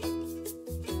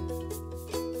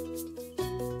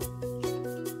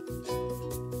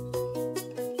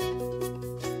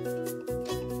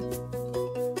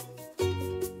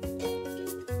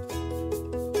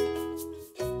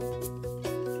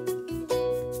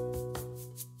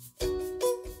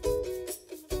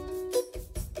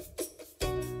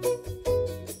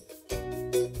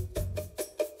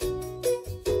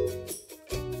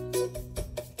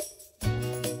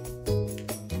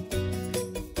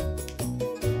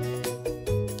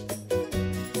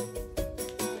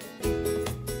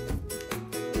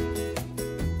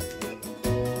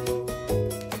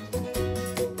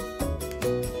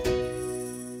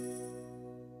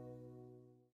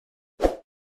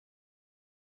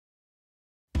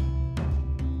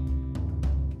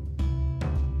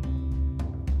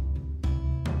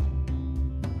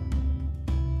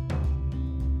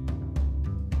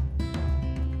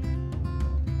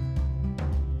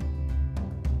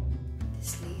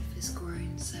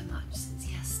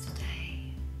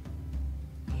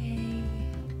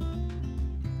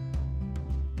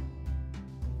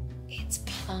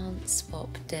 plant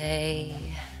swap day.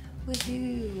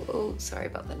 Woohoo! Oh, sorry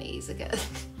about the knees again.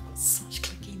 Such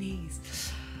clicky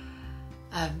knees.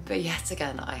 But yet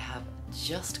again, I have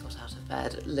just got out of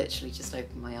bed, literally just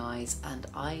opened my eyes, and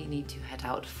I need to head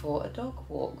out for a dog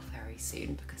walk very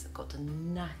soon because I've got to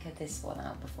knacker this one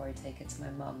out before I take it to my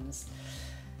mum's.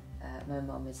 My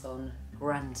mum is on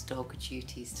grand dog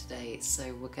duties today,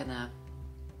 so we're gonna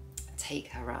take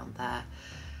her around there,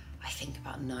 I think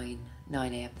about 9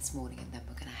 a.m. this morning, and then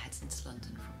we're gonna head into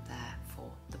London from there for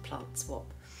the plant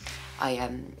swap.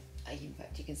 In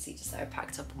fact, you can see just there I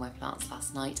packed up all my plants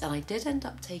last night, and I did end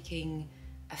up taking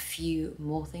a few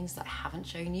more things that I haven't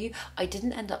shown you. I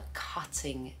didn't end up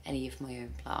cutting any of my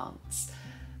own plants,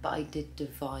 but I did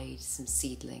divide some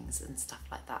seedlings and stuff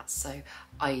like that. So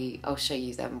I'll show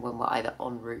you them when we're either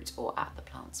en route or at the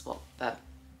plant swap. But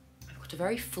I've got a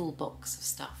very full box of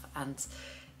stuff, and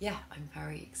yeah, I'm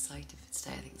very excited for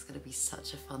today. I think it's gonna be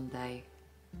such a fun day.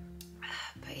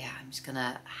 But yeah, I'm just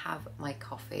gonna have my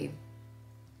coffee,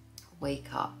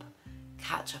 wake up,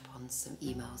 catch up on some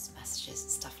emails, messages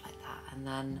and stuff like that, and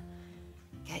then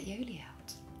get Yoli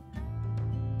out.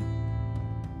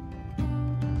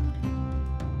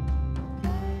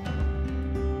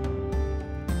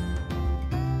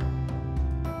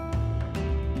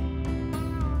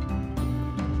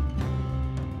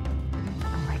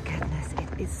 Oh my goodness,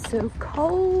 it is so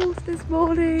cold this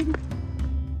morning.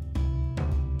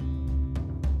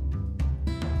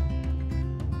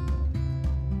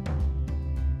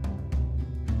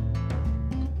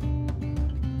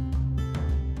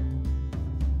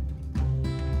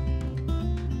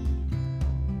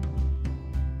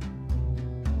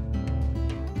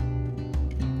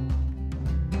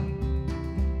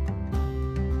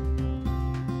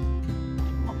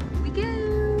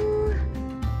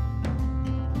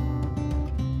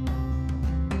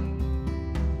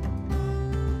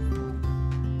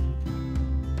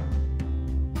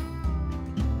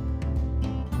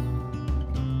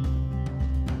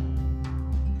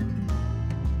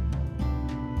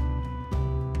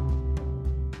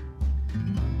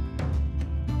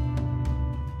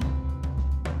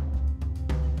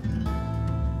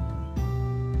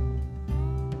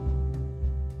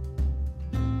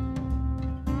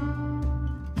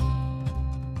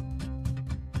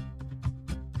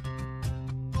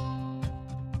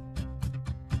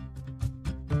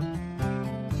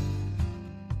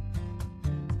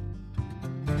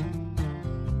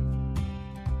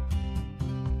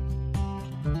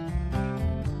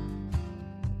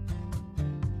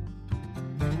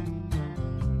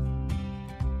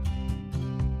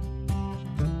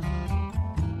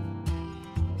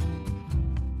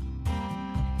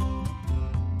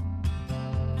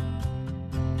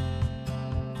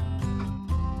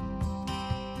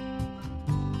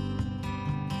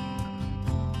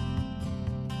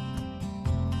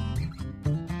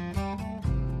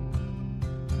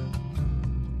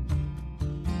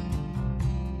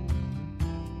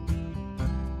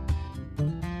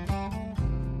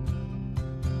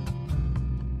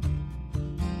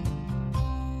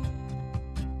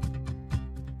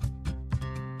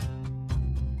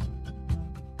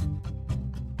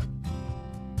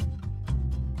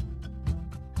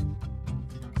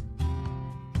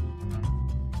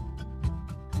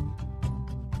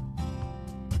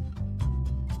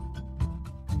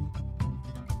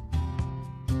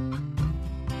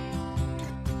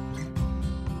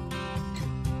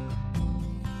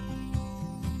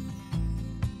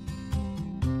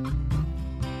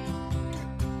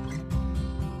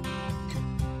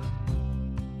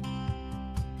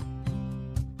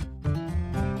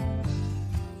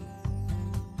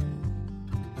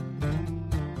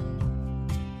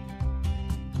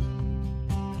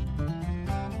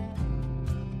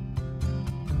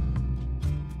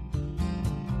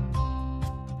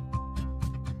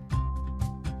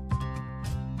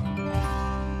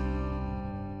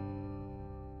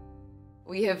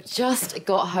 We have just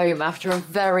got home after a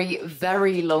very,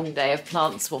 very long day of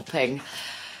plant swapping.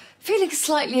 Feeling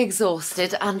slightly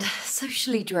exhausted and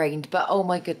socially drained, but oh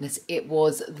my goodness, it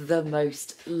was the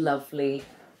most lovely,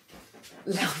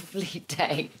 lovely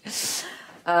day.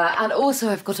 And also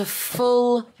I've got a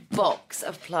full box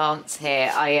of plants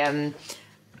here. I've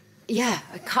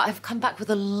come back with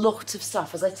a lot of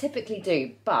stuff, as I typically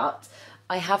do, but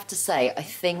I have to say, I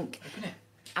think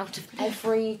out of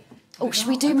every... Oh, should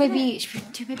we do maybe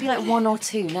like one or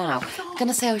two now? I'm going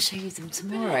to say I'll show you them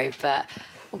tomorrow, but,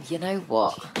 oh, you know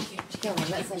what? Go on,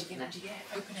 let's open it. Yeah,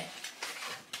 open it.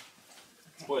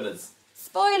 Spoilers.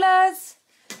 Spoilers!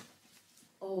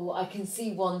 Oh, I can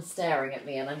see one staring at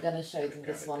me, and I'm going to show them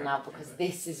this one now because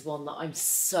this is one that I'm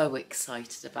so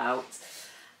excited about.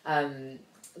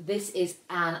 This is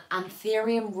an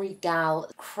Anthurium Regal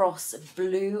Cross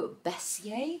Blue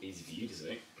Bessier. Easy for you to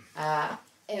say. Yeah,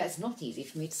 it's not easy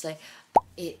for me to say.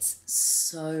 It's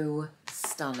so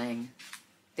stunning.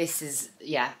 This is,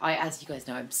 yeah, as you guys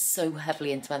know, I'm so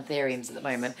heavily into anthuriums at the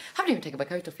moment. Haven't even taken my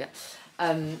coat off yet.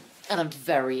 And I'm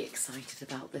very excited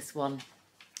about this one.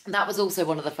 And that was also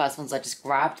one of the first ones I just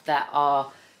grabbed. There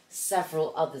are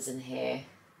several others in here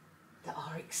that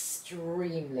are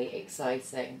extremely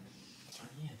exciting. Oh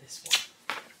yeah, this one.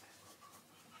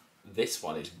 This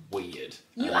one is weird.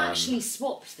 You actually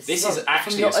swapped this is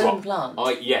actually from your a swap. own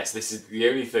plant. Yes, this is the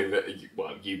only thing that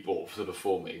you bought sort of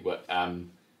for me. But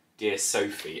Dear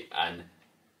Sophie and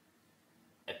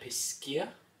Epischia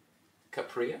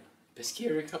Capria,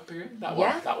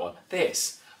 that one.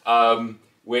 This,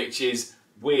 which is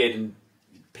weird, and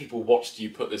people watched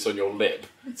you put this on your lip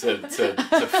to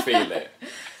feel it.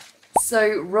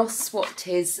 So Ross swapped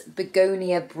his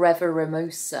Begonia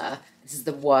Breviremosa. This is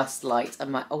the worst light.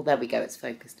 Oh, there we go. It's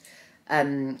focused.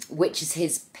 Which is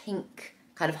his pink,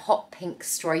 kind of hot pink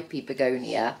stripy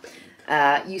begonia.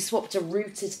 You swapped a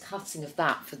rooted cutting of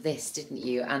that for this, didn't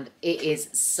you? And it is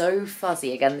so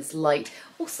fuzzy. Again, this light.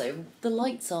 Also, the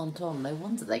lights aren't on. No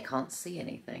wonder they can't see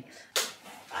anything.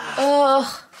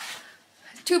 Oh,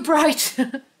 too bright.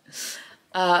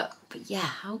 But yeah,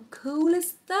 how cool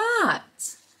is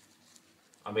that?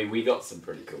 I mean, we got some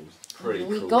pretty cool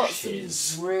We got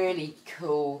some really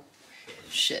cool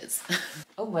shiz.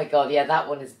 Oh my god, yeah, that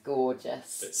one is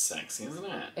gorgeous. It's sexy, isn't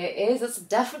it? It is. It's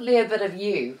definitely a bit of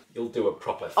you. You'll do a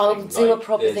proper thing. I'll do a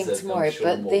proper thing tomorrow, sure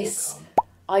but this,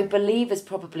 I believe, is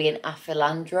probably an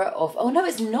Aphilandra of... Oh, no,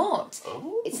 it's not.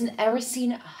 Oh. It's an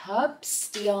Erisine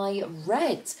Herbstii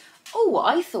Red. Oh,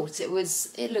 I thought it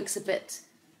was... It looks a bit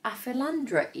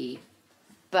Aphilandra-y.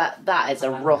 But that is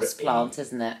a Ross plant,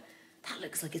 isn't it? That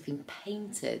looks like it's been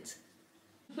painted.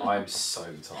 I'm so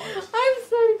tired. I'm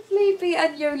so sleepy,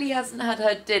 and Yoli hasn't had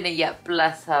her dinner yet,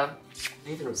 bless her.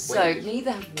 Neither have we. So,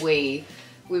 neither have we.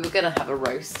 We were going to have a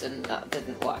roast, and that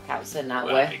didn't work out, so now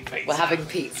we're having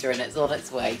pizza, and it's on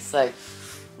its way. So,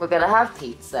 we're going to have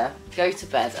pizza, go to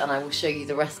bed, and I will show you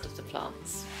the rest of the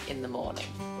plants in the morning.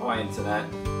 Bye, Internet.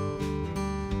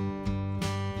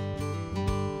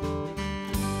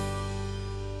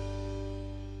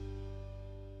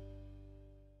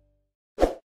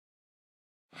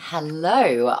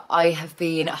 Hello, I have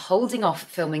been holding off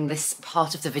filming this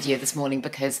part of the video this morning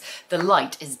because the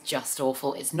light is just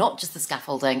awful. It's not just the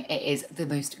scaffolding, it is the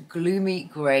most gloomy,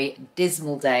 grey,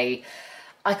 dismal day.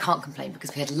 I can't complain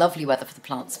because we had lovely weather for the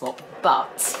plant swap,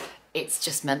 but it's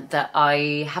just meant that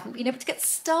I haven't been able to get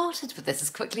started with this as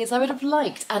quickly as I would have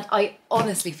liked. And I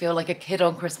honestly feel like a kid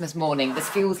on Christmas morning. This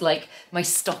feels like my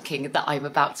stocking that I'm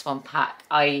about to unpack.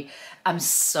 I am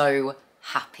so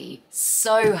happy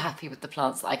with the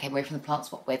plants that I came away from the plant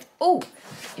swap with. Oh,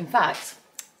 in fact,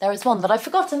 there is one that I've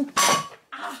forgotten.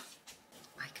 I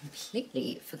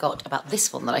completely forgot about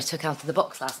this one that I took out of the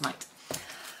box last night.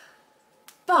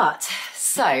 But,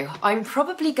 so, I'm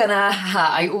probably gonna,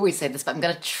 I always say this, but I'm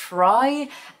gonna try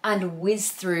and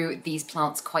whiz through these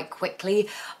plants quite quickly.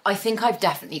 I think I've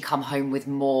definitely come home with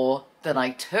more than I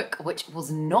took, which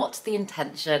was not the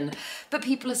intention, but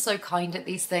people are so kind at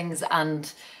these things,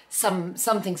 and some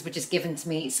things were just given to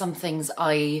me, some things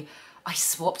I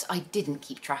swapped. I didn't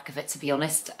keep track of it, to be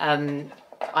honest.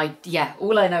 Yeah,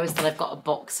 all I know is that I've got a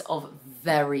box of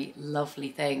very lovely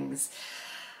things.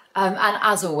 And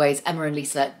as always, Emma and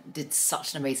Lisa did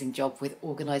such an amazing job with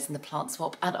organising the plant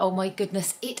swap. And oh my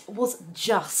goodness, it was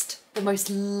just the most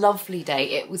lovely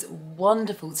day. It was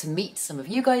wonderful to meet some of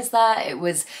you guys there. It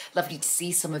was lovely to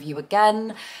see some of you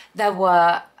again. There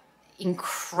were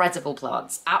incredible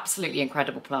plants, absolutely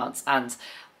incredible plants. And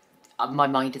my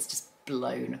mind is just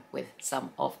blown with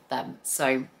some of them.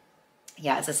 So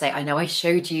yeah, as I say, I know I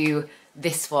showed you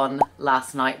this one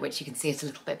last night, which you can see it a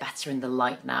little bit better in the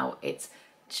light now. It's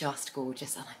just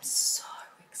gorgeous, and I'm so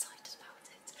excited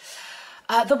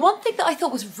about it. The one thing that I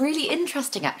thought was really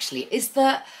interesting actually is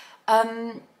that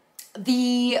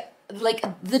the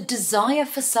desire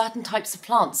for certain types of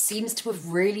plants seems to have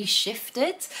really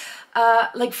shifted.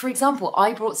 Like for example,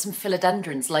 I brought some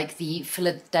philodendrons, like the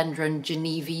Philodendron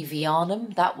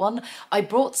Genevivianum, that one. I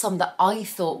brought some that I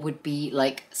thought would be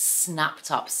like snapped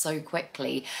up so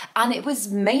quickly, and it was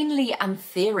mainly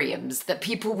anthuriums that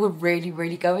people were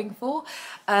really going for.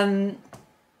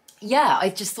 Yeah, I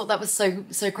just thought that was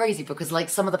so crazy, because like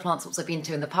some of the plant swaps I've been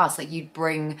to in the past, like you'd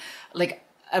bring like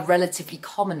a relatively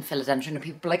common philodendron and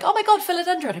people were like, oh my god,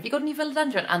 philodendron, have you got any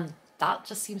philodendron? And that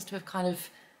just seems to have kind of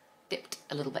dipped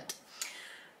a little bit.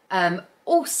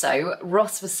 Also,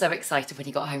 Ross was so excited when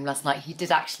he got home last night. He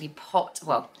did actually pot,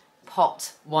 well,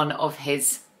 pot one of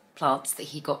his plants that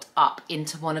he got up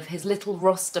into one of his little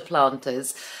roster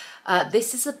planters.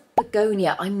 This is a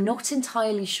begonia. I'm not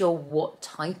entirely sure what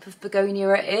type of begonia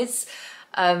it is,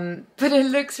 but it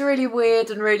looks really weird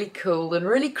and really cool and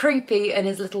really creepy in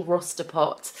his little roster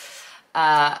pot.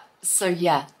 So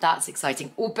yeah, that's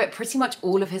exciting. But pretty much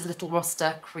all of his little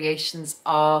roster creations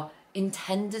are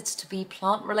intended to be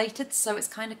plant related, so it's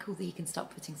kind of cool that he can start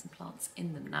putting some plants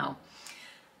in them now.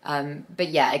 But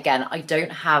yeah, again, I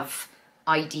don't have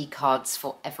ID cards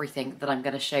for everything that I'm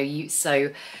going to show you,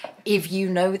 so if you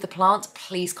know the plant,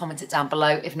 please comment it down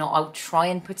below. If not, I'll try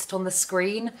and put it on the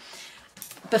screen.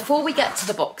 Before we get to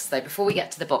the box though,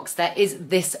 there is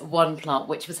this one plant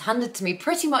which was handed to me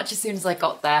pretty much as soon as I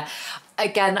got there.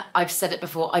 Again, I've said it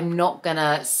before, I'm not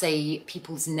gonna say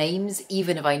people's names,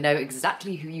 even if I know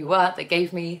exactly who you were that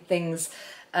gave me things,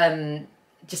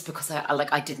 just because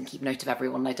I didn't keep note of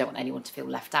everyone and I don't want anyone to feel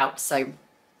left out. So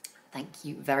thank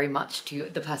you very much to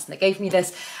the person that gave me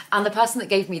this. And the person that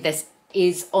gave me this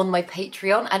is on my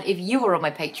Patreon, and if you are on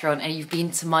my Patreon and you've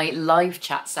been to my live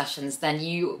chat sessions, then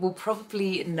you will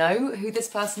probably know who this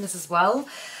person is as well.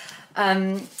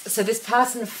 So this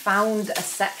person found a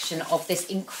section of this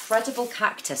incredible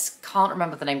cactus, can't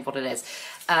remember the name of what it is,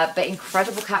 but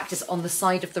incredible cactus on the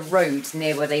side of the road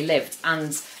near where they lived,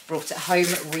 and brought it home,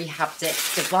 rehabbed it,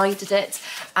 divided it,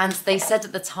 and they said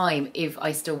at the time if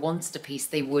I still wanted a piece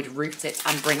they would root it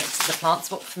and bring it to the plant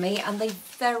swap for me, and they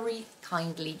very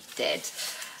kindly did.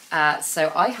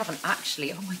 So I haven't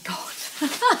actually, oh my god,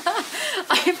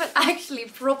 I haven't actually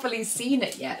properly seen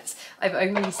it yet. I've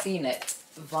only seen it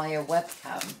via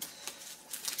webcam.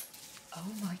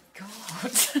 Oh my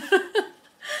god.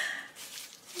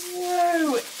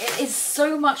 Whoa, it is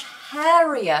so much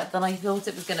hairier than I thought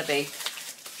it was going to be.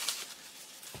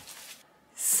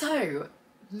 So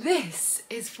this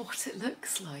is what it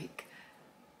looks like.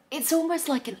 It's almost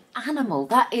like an animal.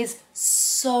 That is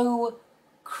so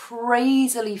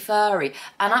crazily furry.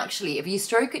 And actually, if you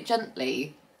stroke it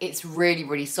gently, it's really,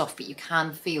 really soft, but you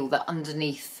can feel that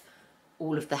underneath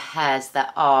all of the hairs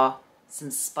there are some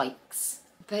spikes.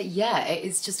 But yeah, it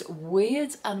is just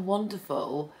weird and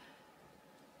wonderful.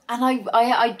 And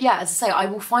yeah, as I say, I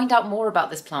will find out more about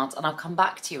this plant and I'll come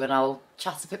back to you and I'll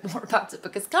chat a bit more about it,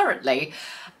 because currently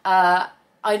I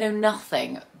know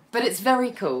nothing, but it's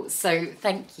very cool. So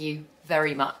thank you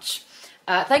very much.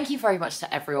 Thank you very much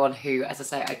to everyone who, as I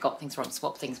say, I got things from,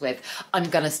 swapped things with. I'm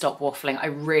going to stop waffling. I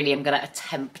really am going to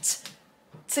attempt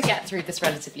to get through this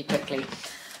relatively quickly.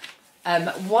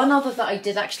 One other that I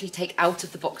did actually take out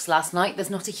of the box last night, there's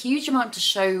not a huge amount to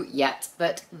show yet,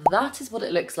 but that is what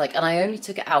it looks like. And I only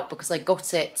took it out because I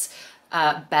got it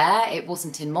bare. It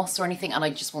wasn't in moss or anything, and I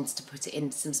just wanted to put it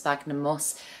into some sphagnum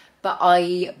moss. But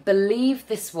I believe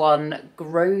this one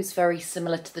grows very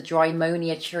similar to the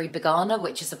Drymonia chiribigana,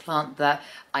 which is a plant that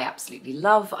I absolutely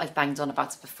love. I've banged on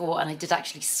about it before, and I did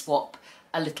actually swap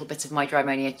a little bit of my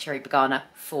Drymonia chiribigana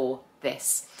for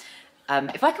this.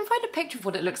 If I can find a picture of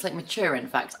what it looks like mature, in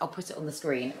fact, I'll put it on the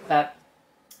screen. But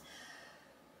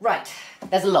right,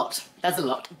 there's a lot,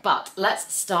 but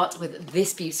let's start with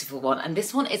this beautiful one. And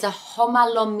this one is a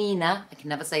Homalomina, I can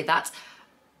never say that,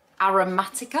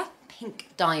 aromatica, pink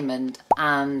diamond.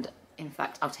 And in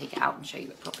fact, I'll take it out and show you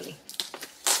it properly.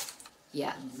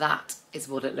 Yeah, that is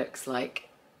what it looks like.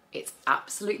 It's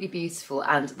absolutely beautiful.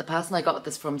 And the person I got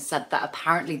this from said that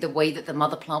apparently the way that the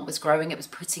mother plant was growing, it was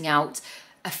putting out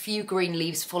a few green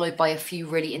leaves followed by a few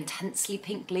really intensely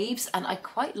pink leaves, and I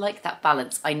quite like that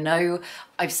balance. I know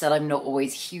I've said I'm not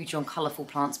always huge on colourful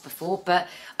plants before, but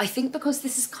I think because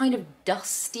this is kind of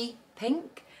dusty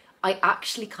pink, I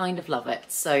actually kind of love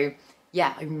it. So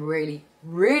yeah, I'm really,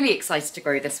 really excited to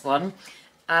grow this one.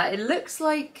 It looks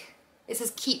like it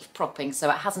says keep propping, so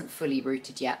it hasn't fully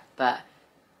rooted yet, but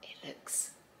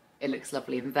it looks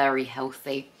lovely and very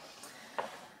healthy.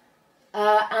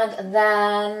 And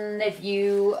then if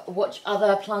you watch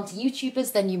other planty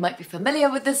YouTubers, then you might be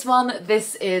familiar with this one.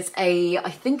 This is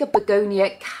I think a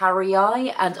Begonia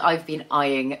carrii, and I've been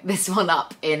eyeing this one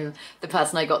up in the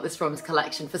person I got this from's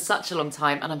collection for such a long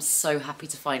time, and I'm so happy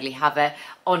to finally have it.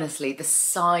 Honestly, the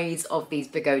size of these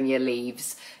Begonia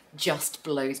leaves just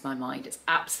blows my mind. It's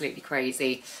absolutely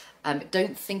crazy.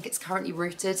 Don't think it's currently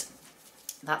rooted.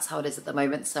 That's how it is at the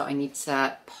moment, so I need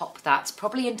to pop that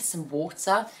probably into some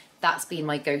water. That's been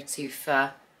my go-to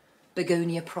for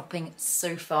begonia propping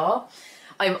so far.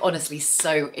 I'm honestly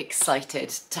so excited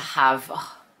to have,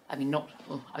 I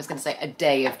was going to say a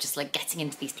day of just like getting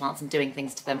into these plants and doing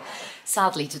things to them.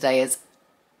 Sadly, today is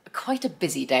quite a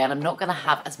busy day and I'm not going to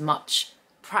have as much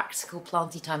practical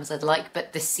planty time as I'd like,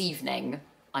 but this evening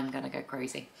I'm going to go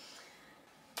crazy.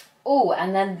 Oh,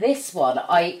 and then this one,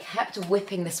 I kept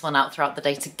whipping this one out throughout the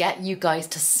day to get you guys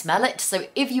to smell it. So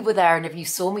if you were there and if you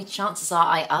saw me, chances are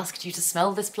I asked you to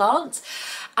smell this plant.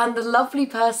 And the lovely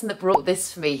person that brought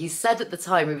this for me, he said at the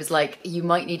time, he was like, you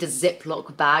might need a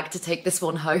Ziploc bag to take this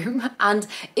one home. And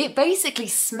it basically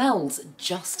smells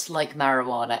just like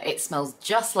marijuana. It smells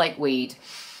just like weed.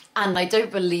 And I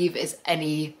don't believe it's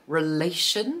any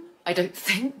relation, I don't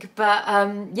think, but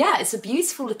yeah, it's a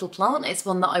beautiful little plant. It's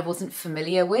one that I wasn't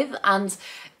familiar with, and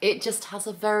it just has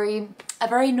a very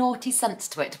naughty scent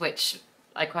to it, which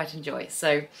I quite enjoy.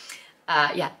 So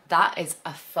yeah, that is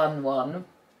a fun one.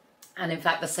 And in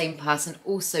fact, the same person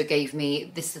also gave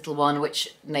me this little one,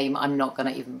 which name I'm not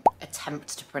going to even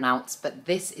attempt to pronounce, but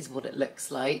this is what it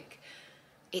looks like.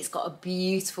 It's got a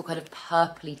beautiful kind of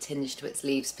purpley tinge to its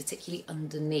leaves, particularly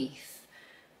underneath.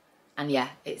 And yeah,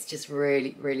 it's just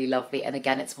really, really lovely. And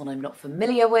again, it's one I'm not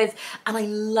familiar with. And I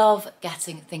love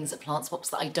getting things at plant swaps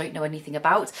that I don't know anything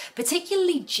about,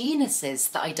 particularly genuses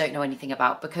that I don't know anything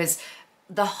about, because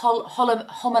the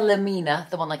Homelamina,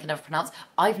 the one I can never pronounce,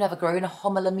 I've never grown a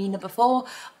Homelamina before.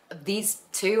 These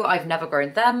two, I've never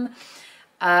grown them.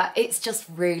 It's just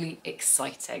really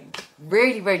exciting.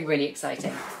 Really, really, really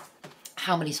exciting.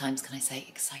 How many times can I say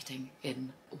exciting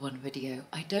in one video?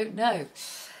 I don't know.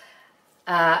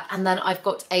 And then I've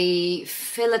got a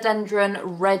philodendron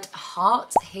red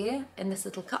heart here in this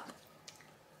little cup.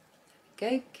 There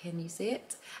we go, can you see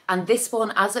it? And this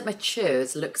one, as it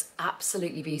matures, looks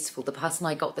absolutely beautiful. The person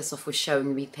I got this off was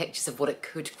showing me pictures of what it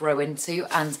could grow into,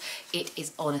 and it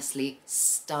is honestly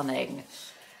stunning.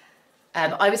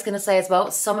 I was going to say as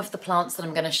well, some of the plants that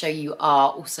I'm going to show you are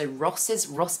also Ross's.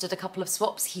 Ross did a couple of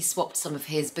swaps. He swapped some of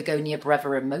his Begonia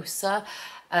breviremosa.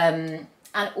 And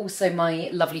also my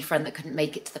lovely friend that couldn't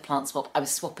make it to the plant swap, I was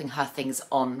swapping her things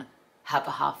on her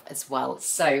behalf as well.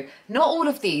 So not all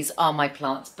of these are my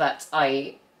plants, but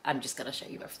I'm just going to show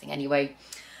you everything anyway.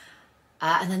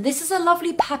 And then this is a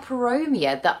lovely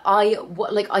peperomia that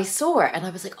I saw it and I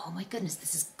was like, oh my goodness,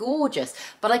 this is gorgeous.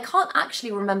 But I can't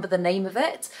actually remember the name of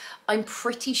it. I'm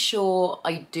pretty sure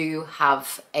I do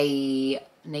have a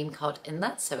name card in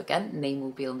that. So again, name will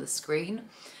be on the screen.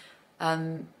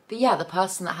 But yeah, the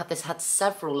person that had this had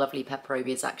several lovely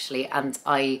peperomias actually, and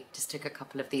I just took a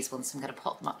couple of these ones, so I'm going to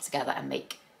pot them up together and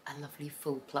make a lovely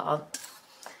full plant.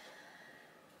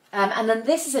 And then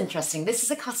this is interesting. This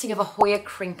is a cutting of a Hoya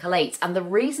crinklate, and the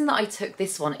reason that I took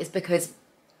this one is because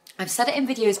I've said it in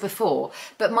videos before,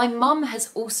 but my mum has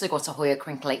also got a Hoya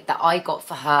crinklate that I got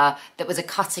for her that was a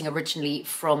cutting originally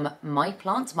from my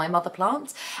plant, my mother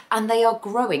plant, and they are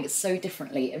growing so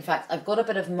differently. In fact, I've got a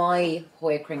bit of my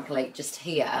Hoya crinklate just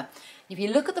here. If you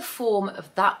look at the form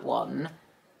of that one,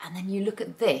 and then you look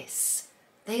at this,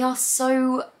 they are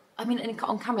so, I mean,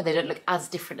 on camera they don't look as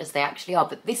different as they actually are,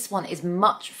 but this one is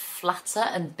much flatter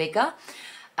and bigger.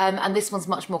 And this one's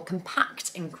much more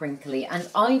compact and crinkly. And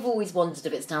I've always wondered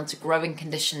if it's down to growing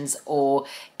conditions or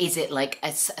is it like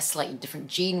a slightly different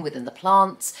gene within the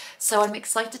plant. So I'm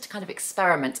excited to kind of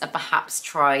experiment and perhaps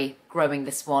try growing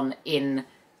this one in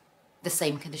the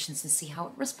same conditions and see how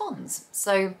it responds.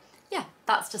 So yeah,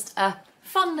 that's just a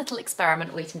fun little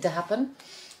experiment waiting to happen.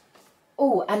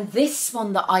 Oh, and this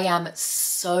one that I am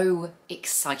so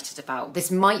excited about. This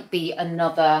might be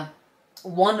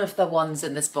one of the ones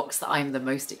in this box that I'm the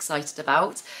most excited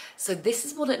about. So this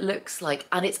is what it looks like,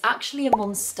 and it's actually a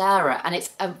Monstera, and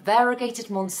it's a variegated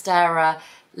Monstera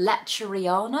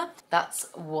Lecheriana. That's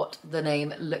what the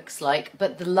name looks like.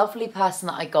 But the lovely person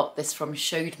that I got this from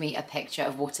showed me a picture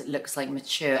of what it looks like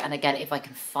mature, and again, if I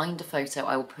can find a photo,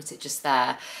 I will put it just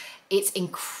there. It's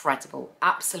incredible,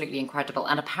 absolutely incredible.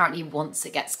 And apparently once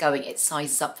it gets going, it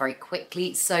sizes up very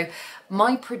quickly. So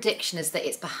my prediction is that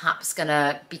it's perhaps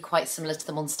gonna be quite similar to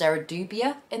the Monstera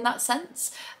dubia in that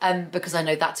sense, because I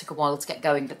know that took a while to get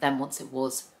going, but then once it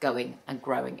was going and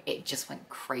growing, it just went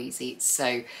crazy.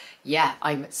 So yeah,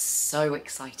 I'm so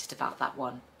excited about that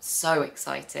one, so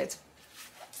excited.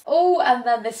 Oh, and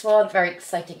then this one, very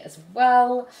exciting as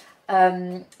well.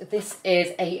 This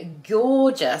is a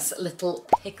gorgeous little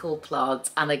pickle plant,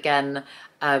 and again,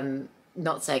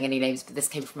 not saying any names, but this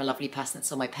came from a lovely person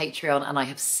that's on my Patreon, and I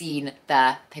have seen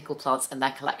their pickle plants and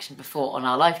their collection before on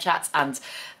our live chats, and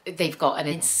they've got an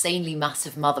insanely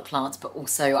massive mother plant, but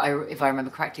also, if I remember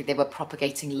correctly, they were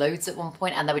propagating loads at one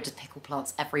point, and there were just pickle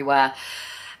plants everywhere.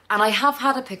 And I have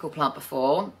had a pickle plant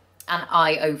before, and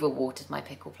I overwatered my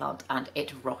pickle plant and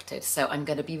it rotted. So I'm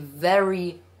going to be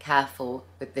very careful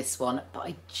with this one, but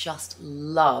I just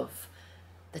love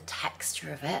the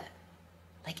texture of it.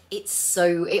 Like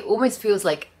it almost feels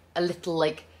like a little,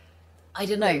 like, I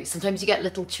don't know, sometimes you get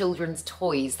little children's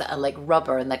toys that are like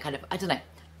rubber and they're kind of, I don't know,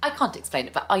 I can't explain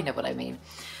it, but I know what I mean.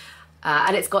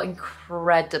 And it's got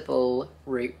incredible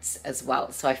roots as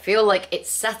well. So I feel like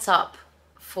it's set up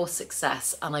for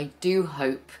success, and I do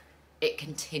hope it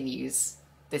continues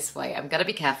this way. I'm going to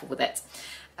be careful with it.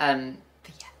 But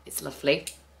yeah, it's lovely.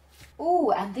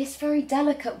 Oh, and this very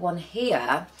delicate one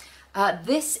here.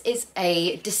 This is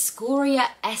a Discoria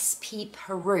SP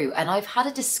Peru, and I've had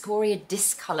a Discoria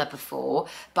discolor before,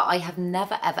 but I have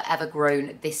never, ever, ever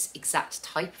grown this exact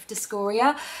type of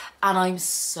Discoria, and I'm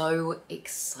so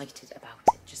excited about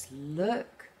it. Just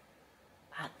look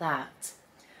at that.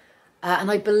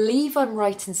 And I believe I'm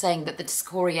right in saying that the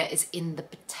Discoria is in the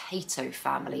potato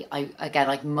family. Again,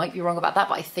 I might be wrong about that,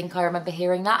 but I think I remember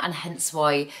hearing that, and hence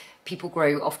why people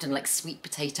grow often like sweet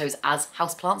potatoes as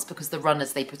houseplants, because the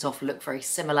runners they put off look very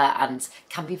similar and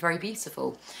can be very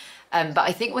beautiful. But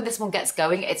I think when this one gets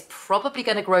going, it's probably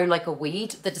going to grow like a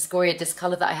weed. The Discoria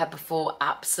discolor that I had before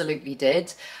absolutely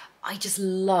did. I just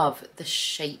love the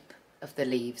shape of the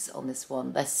leaves on this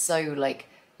one. They're so like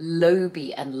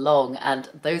loby and long, and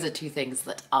those are two things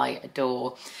that I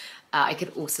adore. I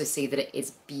could also see that it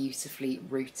is beautifully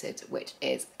rooted, which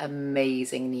is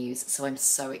amazing news. So I'm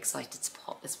so excited to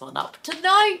pot this one up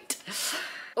tonight.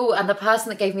 Oh, and the person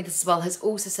that gave me this as well has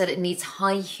also said it needs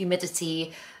high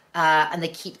humidity, and they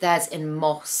keep theirs in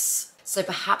moss. So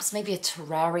perhaps maybe a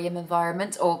terrarium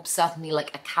environment, or certainly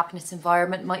like a cabinet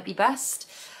environment might be best.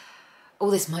 Oh,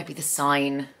 this might be the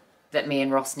sign that me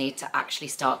and Ross need to actually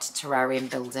start terrarium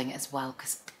building as well,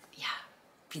 because yeah,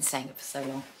 I've been saying it for so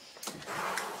long.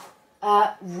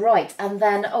 Right, and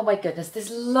then, oh my goodness,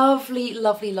 this lovely,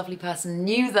 lovely, lovely person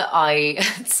knew that I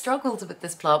struggled with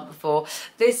this plant before.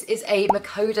 This is a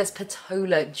Macodes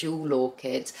petola jewel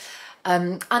orchid.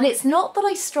 And it's not that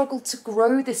I struggled to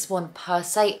grow this one per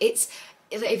se.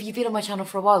 If you've been on my channel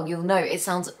for a while, you'll know it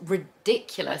sounds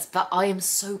ridiculous, but I am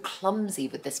so clumsy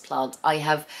with this plant. I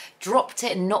have dropped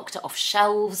it and knocked it off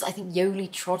shelves. I think Yoli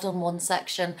trod on one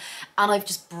section, and I've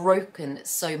just broken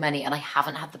so many, and I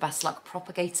haven't had the best luck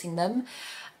propagating them.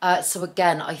 So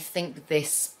again, I think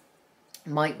this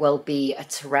might well be a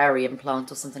terrarium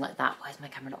plant or something like that. Why is my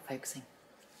camera not focusing?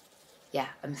 Yeah,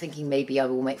 I'm thinking maybe I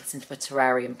will make this into a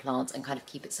terrarium plant and kind of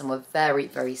keep it somewhere very,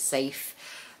 very safe.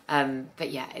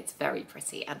 But yeah, it's very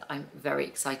pretty, and I'm very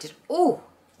excited. Oh,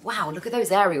 wow, look at those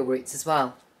aerial roots as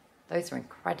well. Those are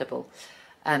incredible.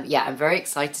 Yeah, I'm very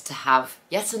excited to have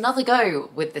yet another go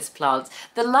with this plant.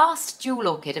 The last jewel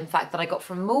orchid, in fact, that I got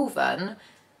from Malvern,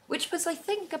 which was, I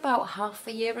think, about half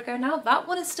a year ago now, that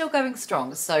one is still going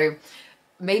strong. So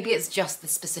maybe it's just the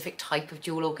specific type of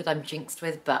jewel orchid I'm jinxed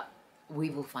with, but we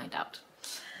will find out.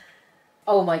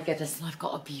 Oh my goodness, and I've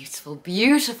got a beautiful,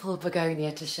 beautiful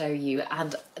begonia to show you.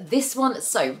 And this one,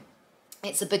 so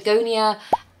it's a begonia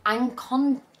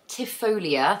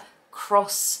Ancontifolia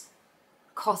cross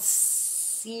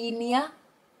Cosinia.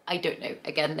 I don't know,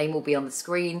 again, name will be on the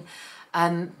screen.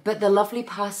 But the lovely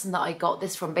person that I got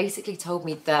this from basically told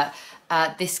me that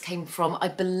this came from, I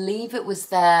believe it was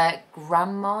their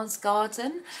grandma's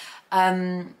garden.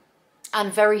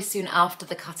 And very soon after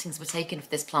the cuttings were taken for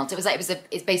this plant,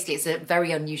 it's a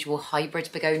very unusual hybrid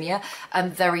begonia.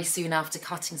 And very soon after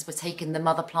cuttings were taken, the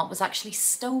mother plant was actually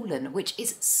stolen, which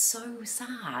is so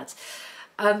sad.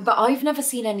 But I've never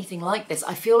seen anything like this.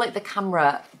 I feel like the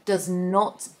camera does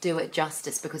not do it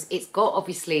justice, because it's got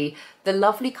obviously the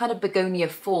lovely kind of begonia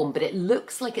form, but it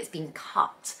looks like it's been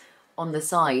cut on the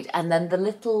side. And then the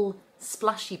little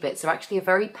splashy bits are actually a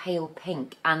very pale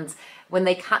pink. And when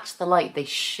they catch the light, they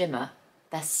shimmer.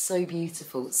 They're so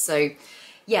beautiful. So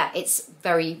yeah, it's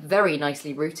very, very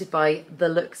nicely rooted by the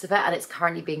looks of it, and it's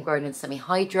currently being grown in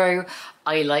semi-hydro.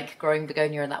 I like growing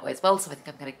begonia in that way as well, so I think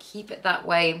I'm going to keep it that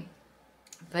way.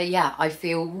 But yeah, I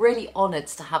feel really honoured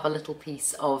to have a little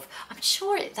piece of, I'm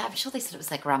sure they said it was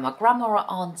their grandma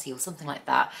or auntie or something like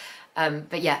that.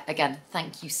 But yeah, again,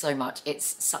 thank you so much.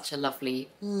 It's such a lovely,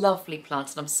 lovely plant,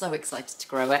 and I'm so excited to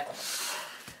grow it.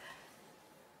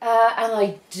 And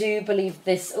I do believe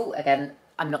this, oh, again,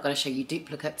 I'm not going to show you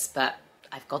duplicates, but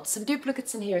I've got some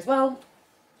duplicates in here as well.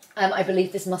 I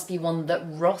believe this must be one that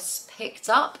Ross picked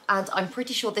up, and I'm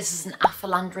pretty sure this is an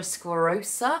Aphelandra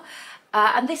squarosa.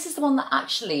 And this is the one that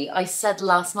actually I said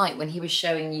last night when he was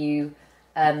showing you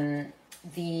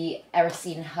the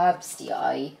Ericine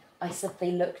Herbstii. I said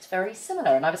they looked very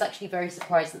similar, and I was actually very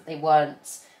surprised that they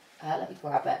weren't, let me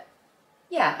grab it.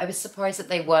 Yeah, I was surprised that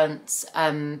they weren't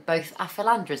both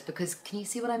Aphelandras, because can you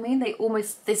see what I mean?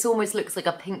 This almost looks like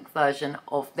a pink version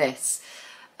of this.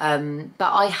 But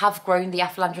I have grown the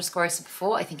Aphelandra squarosa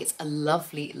before. I think it's a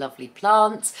lovely, lovely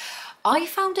plant. I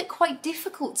found it quite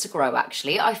difficult to grow,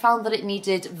 actually. I found that it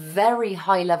needed very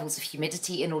high levels of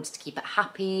humidity in order to keep it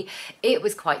happy. It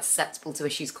was quite susceptible to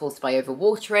issues caused by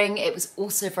overwatering. It was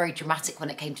also very dramatic when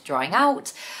it came to drying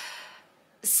out.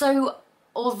 So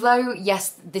although,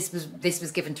 yes, this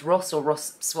was given to Ross, or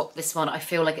Ross swapped this one, I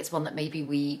feel like it's one that maybe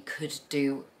we could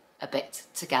do a bit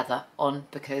together on,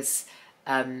 because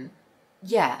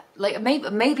yeah, like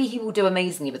maybe he will do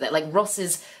amazingly with it. Like Ross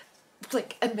is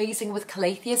like amazing with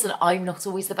calatheas and I'm not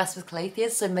always the best with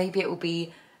calatheas, so maybe it will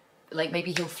be like,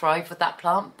 maybe he'll thrive with that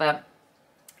plant. But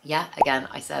yeah, again,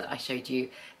 I showed you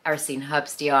Erosine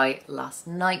Herbs DI last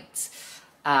night.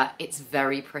 It's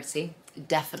very pretty,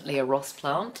 definitely a Ross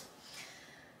plant.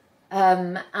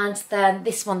 And then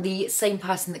this one, the same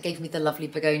person that gave me the lovely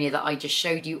begonia that I just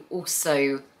showed you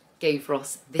also gave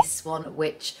Ross this one,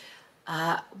 which,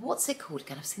 what's it called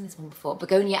again? I've seen this one before.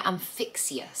 Begonia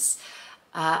Amphixius.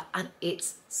 And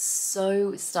it's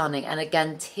so stunning. And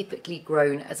again, typically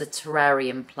grown as a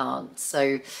terrarium plant.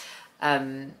 So,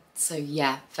 so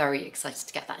yeah, very excited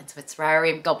to get that into a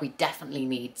terrarium. God, we definitely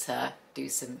need to do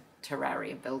some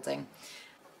terrarium building.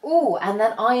 Oh, and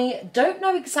then I don't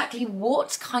know exactly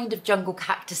what kind of jungle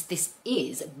cactus this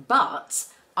is, but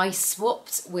I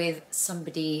swapped with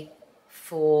somebody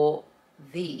for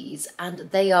these and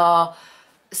they are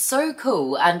so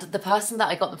cool. And the person that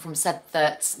I got them from said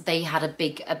that they had a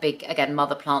big, again,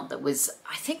 mother plant that was,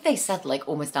 I think they said like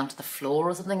almost down to the floor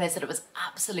or something. They said it was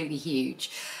absolutely huge.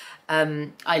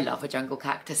 I love a jungle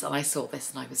cactus and I saw this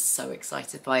and I was so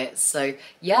excited by it. So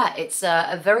yeah, it's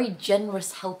a very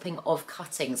generous helping of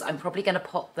cuttings. I'm probably going to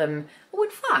pot them, oh, in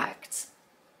fact,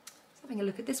 having a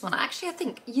look at this one. Actually, I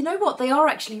think, you know what, they are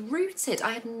actually rooted.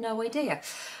 I had no idea.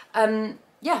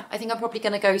 Yeah, I think I'm probably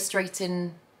going to go straight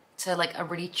in to like a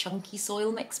really chunky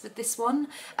soil mix with this one.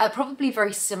 Probably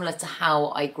very similar to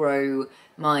how I grow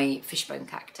my fishbone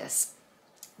cactus.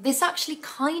 This actually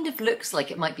kind of looks like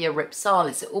it might be a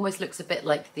Ripsalis. It almost looks a bit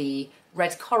like the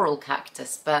red coral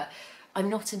cactus, but I'm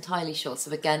not entirely sure.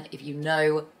 So again, if you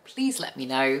know, please let me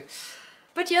know.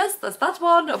 But yes, there's that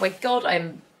one. Oh my God,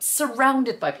 I'm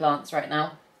surrounded by plants right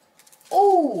now.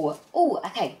 Oh,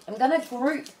 okay. I'm gonna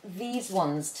group these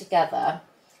ones together.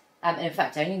 And in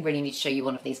fact, I only really need to show you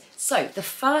one of these. So the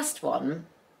first one,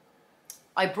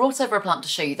 I brought over a plant to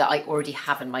show you that I already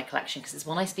have in my collection because it's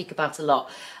one I speak about a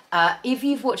lot. If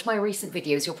you've watched my recent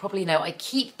videos, you'll probably know I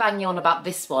keep banging on about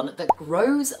this one that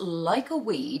grows like a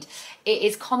weed. It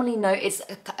is commonly known, it's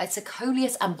a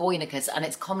Coleus amboinicus, and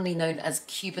it's commonly known as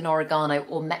Cuban oregano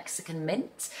or Mexican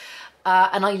mint.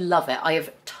 And I love it. I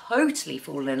have totally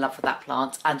fallen in love with that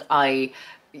plant, and I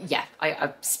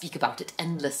speak about it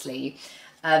endlessly.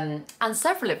 And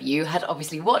several of you had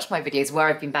obviously watched my videos where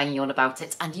I've been banging on about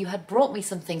it, and you had brought me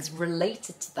some things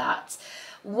related to that.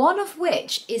 One of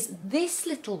which is this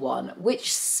little one,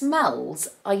 which smells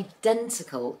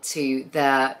identical to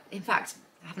the, in fact,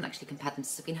 I haven't actually compared them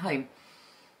since I've been home.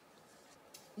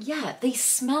 Yeah, they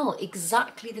smell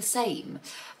exactly the same.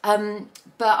 But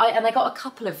I got a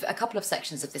couple of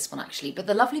sections of this one actually, but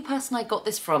the lovely person I got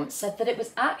this from said that it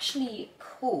was actually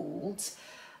called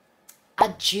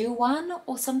Ajuan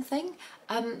or something.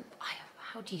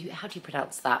 How do you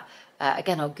pronounce that?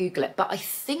 Again, I'll Google it. But I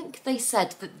think they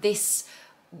said that this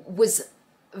was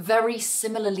very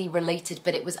similarly related,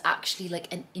 but it was actually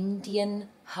like an Indian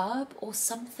herb or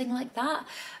something like that.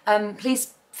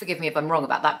 Please forgive me if I'm wrong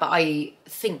about that, but I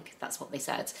think that's what they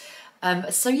said.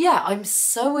 So yeah, I'm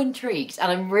so intrigued, and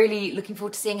I'm really looking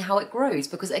forward to seeing how it grows,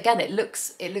 because again, it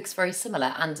looks very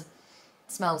similar and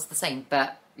smells the same.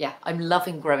 But yeah, I'm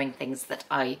loving growing things that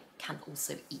I can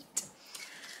also eat.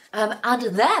 And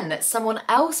then someone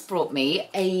else brought me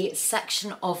a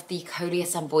section of the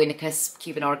Coleus amboinicus,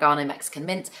 Cuban oregano, Mexican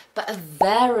mint, but a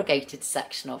variegated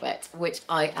section of it, which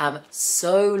I am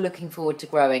so looking forward to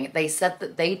growing. They said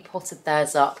that they'd potted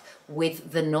theirs up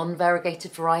with the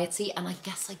non-variegated variety, and I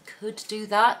guess I could do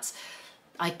that.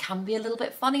 I can be a little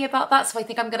bit funny about that, so I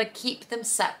think I'm going to keep them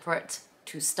separate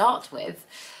to start with.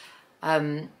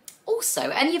 Also,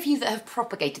 any of you that have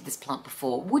propagated this plant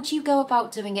before, would you go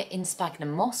about doing it in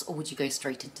sphagnum moss or would you go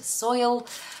straight into soil?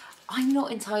 I'm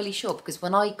not entirely sure, because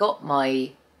when I got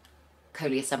my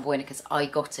Coleus amboinicus, I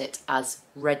got it as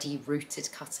ready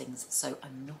rooted cuttings, so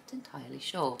I'm not entirely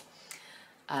sure.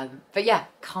 But yeah,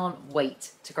 can't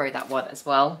wait to grow that one as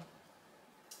well.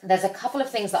 There's a couple of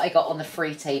things that I got on the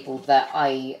free table that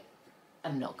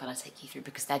I'm not going to take you through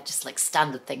because they're just like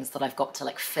standard things that I've got to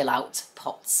like fill out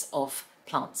pots of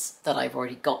plants that I've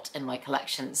already got in my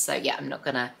collection. So yeah, I'm not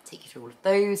going to take you through all of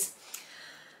those.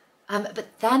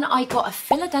 But then I got a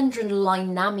Philodendron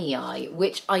Linamii,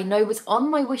 which I know was on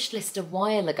my wish list a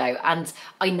while ago and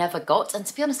I never got. And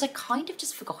to be honest, I kind of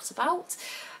just forgot about.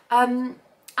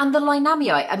 And the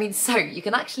Linamii, I mean, so you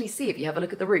can actually see if you have a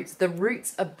look at the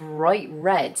roots are bright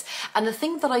red. And the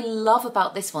thing that I love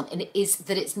about this one is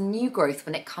that its new growth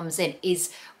when it comes in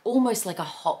is almost like a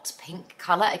hot pink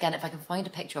colour. Again, if I can find a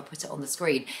picture, I'll put it on the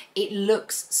screen. It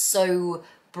looks so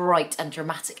bright and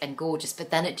dramatic and gorgeous, but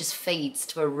then it just fades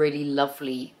to a really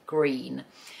lovely green.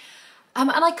 And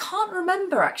I can't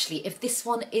remember actually if this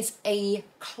one is a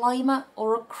climber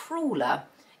or a crawler.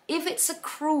 If it's a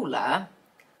crawler,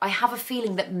 I have a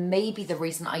feeling that maybe the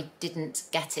reason I didn't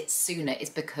get it sooner is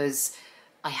because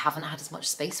I haven't had as much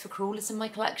space for crawlers in my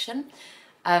collection.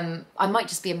 I might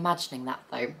just be imagining that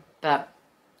though, but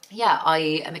yeah,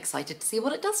 I am excited to see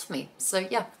what it does for me. So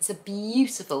yeah, it's a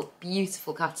beautiful,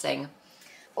 beautiful cutting.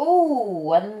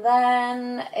 Oh, and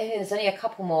then there's only a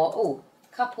couple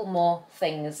more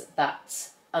things that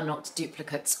are not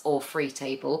duplicates or free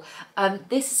table.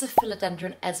 This is a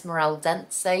Philodendron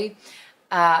Esmeraldense.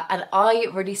 And I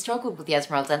really struggled with the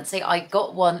Esmeraldense. I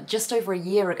got one just over a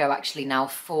year ago actually now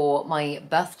for my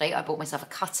birthday. I bought myself a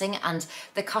cutting and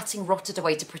the cutting rotted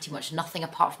away to pretty much nothing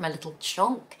apart from a little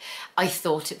chunk. I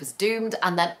thought it was doomed,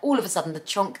 and then all of a sudden the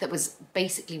chunk that was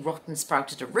basically rotten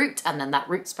sprouted a root, and then that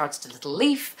root sprouted a little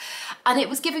leaf, and it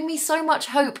was giving me so much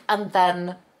hope, and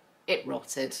then it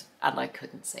rotted and I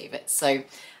couldn't save it. So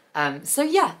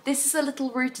yeah, this is a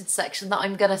little rooted section that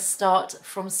I'm going to start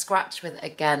from scratch with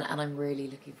again, and I'm really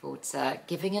looking forward to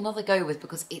giving another go with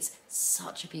because it's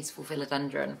such a beautiful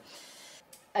philodendron.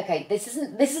 Okay, this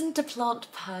isn't a plant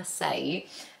per se,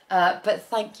 but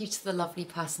thank you to the lovely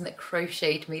person that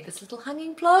crocheted me this little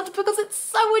hanging plant because it's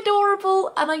so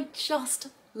adorable and I just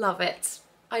love it.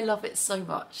 I love it so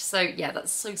much. So yeah,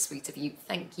 that's so sweet of you.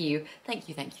 Thank you. Thank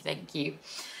you, thank you, thank you.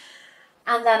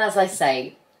 And then, as I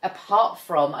say, apart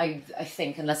from, I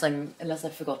think, unless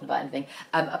I've forgotten about anything,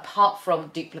 apart from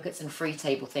duplicates and free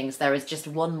table things, there is just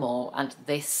one more, and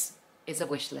this is a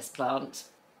wish list plant.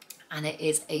 And it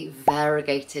is a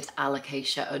variegated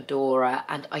Alocasia odora,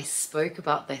 and I spoke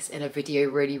about this in a video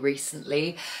really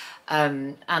recently,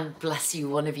 and bless you,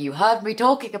 one of you heard me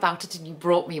talking about it and you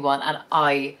brought me one, and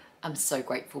I am so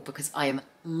grateful because I am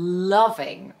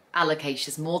loving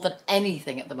Alocasias more than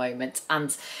anything at the moment.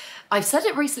 And I've said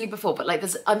it recently before, but like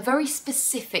I'm very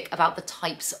specific about the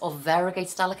types of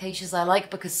variegated Alocasias I like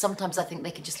because sometimes I think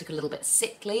they can just look a little bit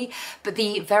sickly, but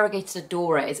the variegated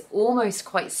odora is almost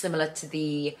quite similar to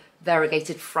the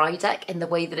variegated Frydek in the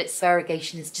way that its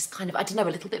variegation is just kind of, I don't know,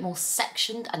 a little bit more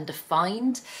sectioned and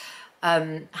defined.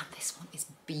 And this one is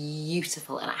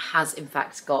beautiful, and it has in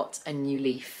fact got a new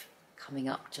leaf coming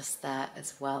up just there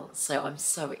as well. So I'm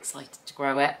so excited to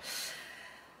grow it.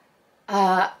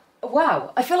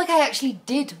 Wow, I feel like I actually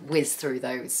did whiz through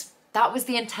those. That was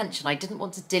the intention. I didn't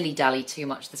want to dilly-dally too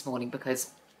much this morning because,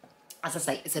 as I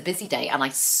say, it's a busy day and I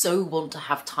so want to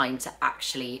have time to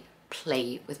actually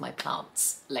play with my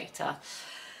plants later.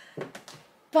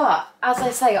 But as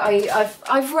I say,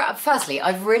 firstly,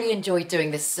 I've really enjoyed doing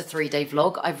this as a 3-day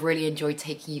vlog. I've really enjoyed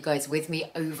taking you guys with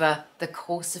me over the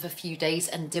course of a few days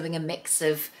and doing a mix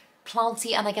of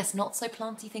planty and I guess not so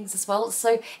planty things as well.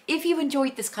 So if you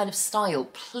enjoyed this kind of style,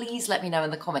 please let me know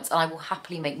in the comments and I will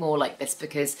happily make more like this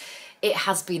because it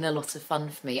has been a lot of fun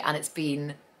for me and it's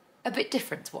been a bit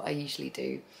different to what I usually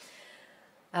do.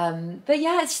 But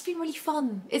yeah, it's just been really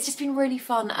fun. It's just been really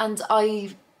fun, and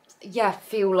I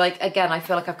feel like, again, I've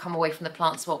come away from the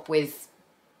plant swap with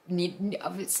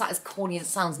it's as corny as it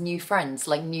sounds, new friends,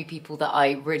 like new people that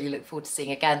I really look forward to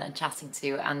seeing again and chatting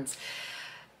to, and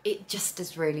it just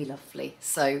is really lovely.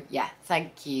 So yeah,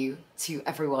 thank you to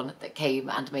everyone that came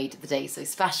and made the day so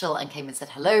special and came and said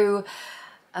hello.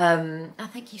 And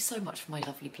thank you so much for my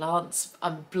lovely plants.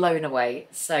 I'm blown away.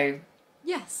 So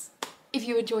yes, if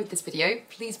you enjoyed this video,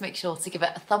 please make sure to give it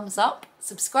a thumbs up,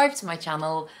 subscribe to my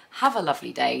channel, have a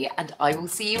lovely day, and I will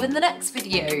see you in the next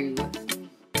video.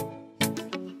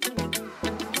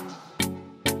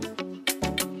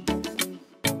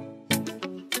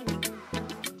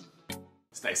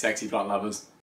 Stay sexy, plant lovers.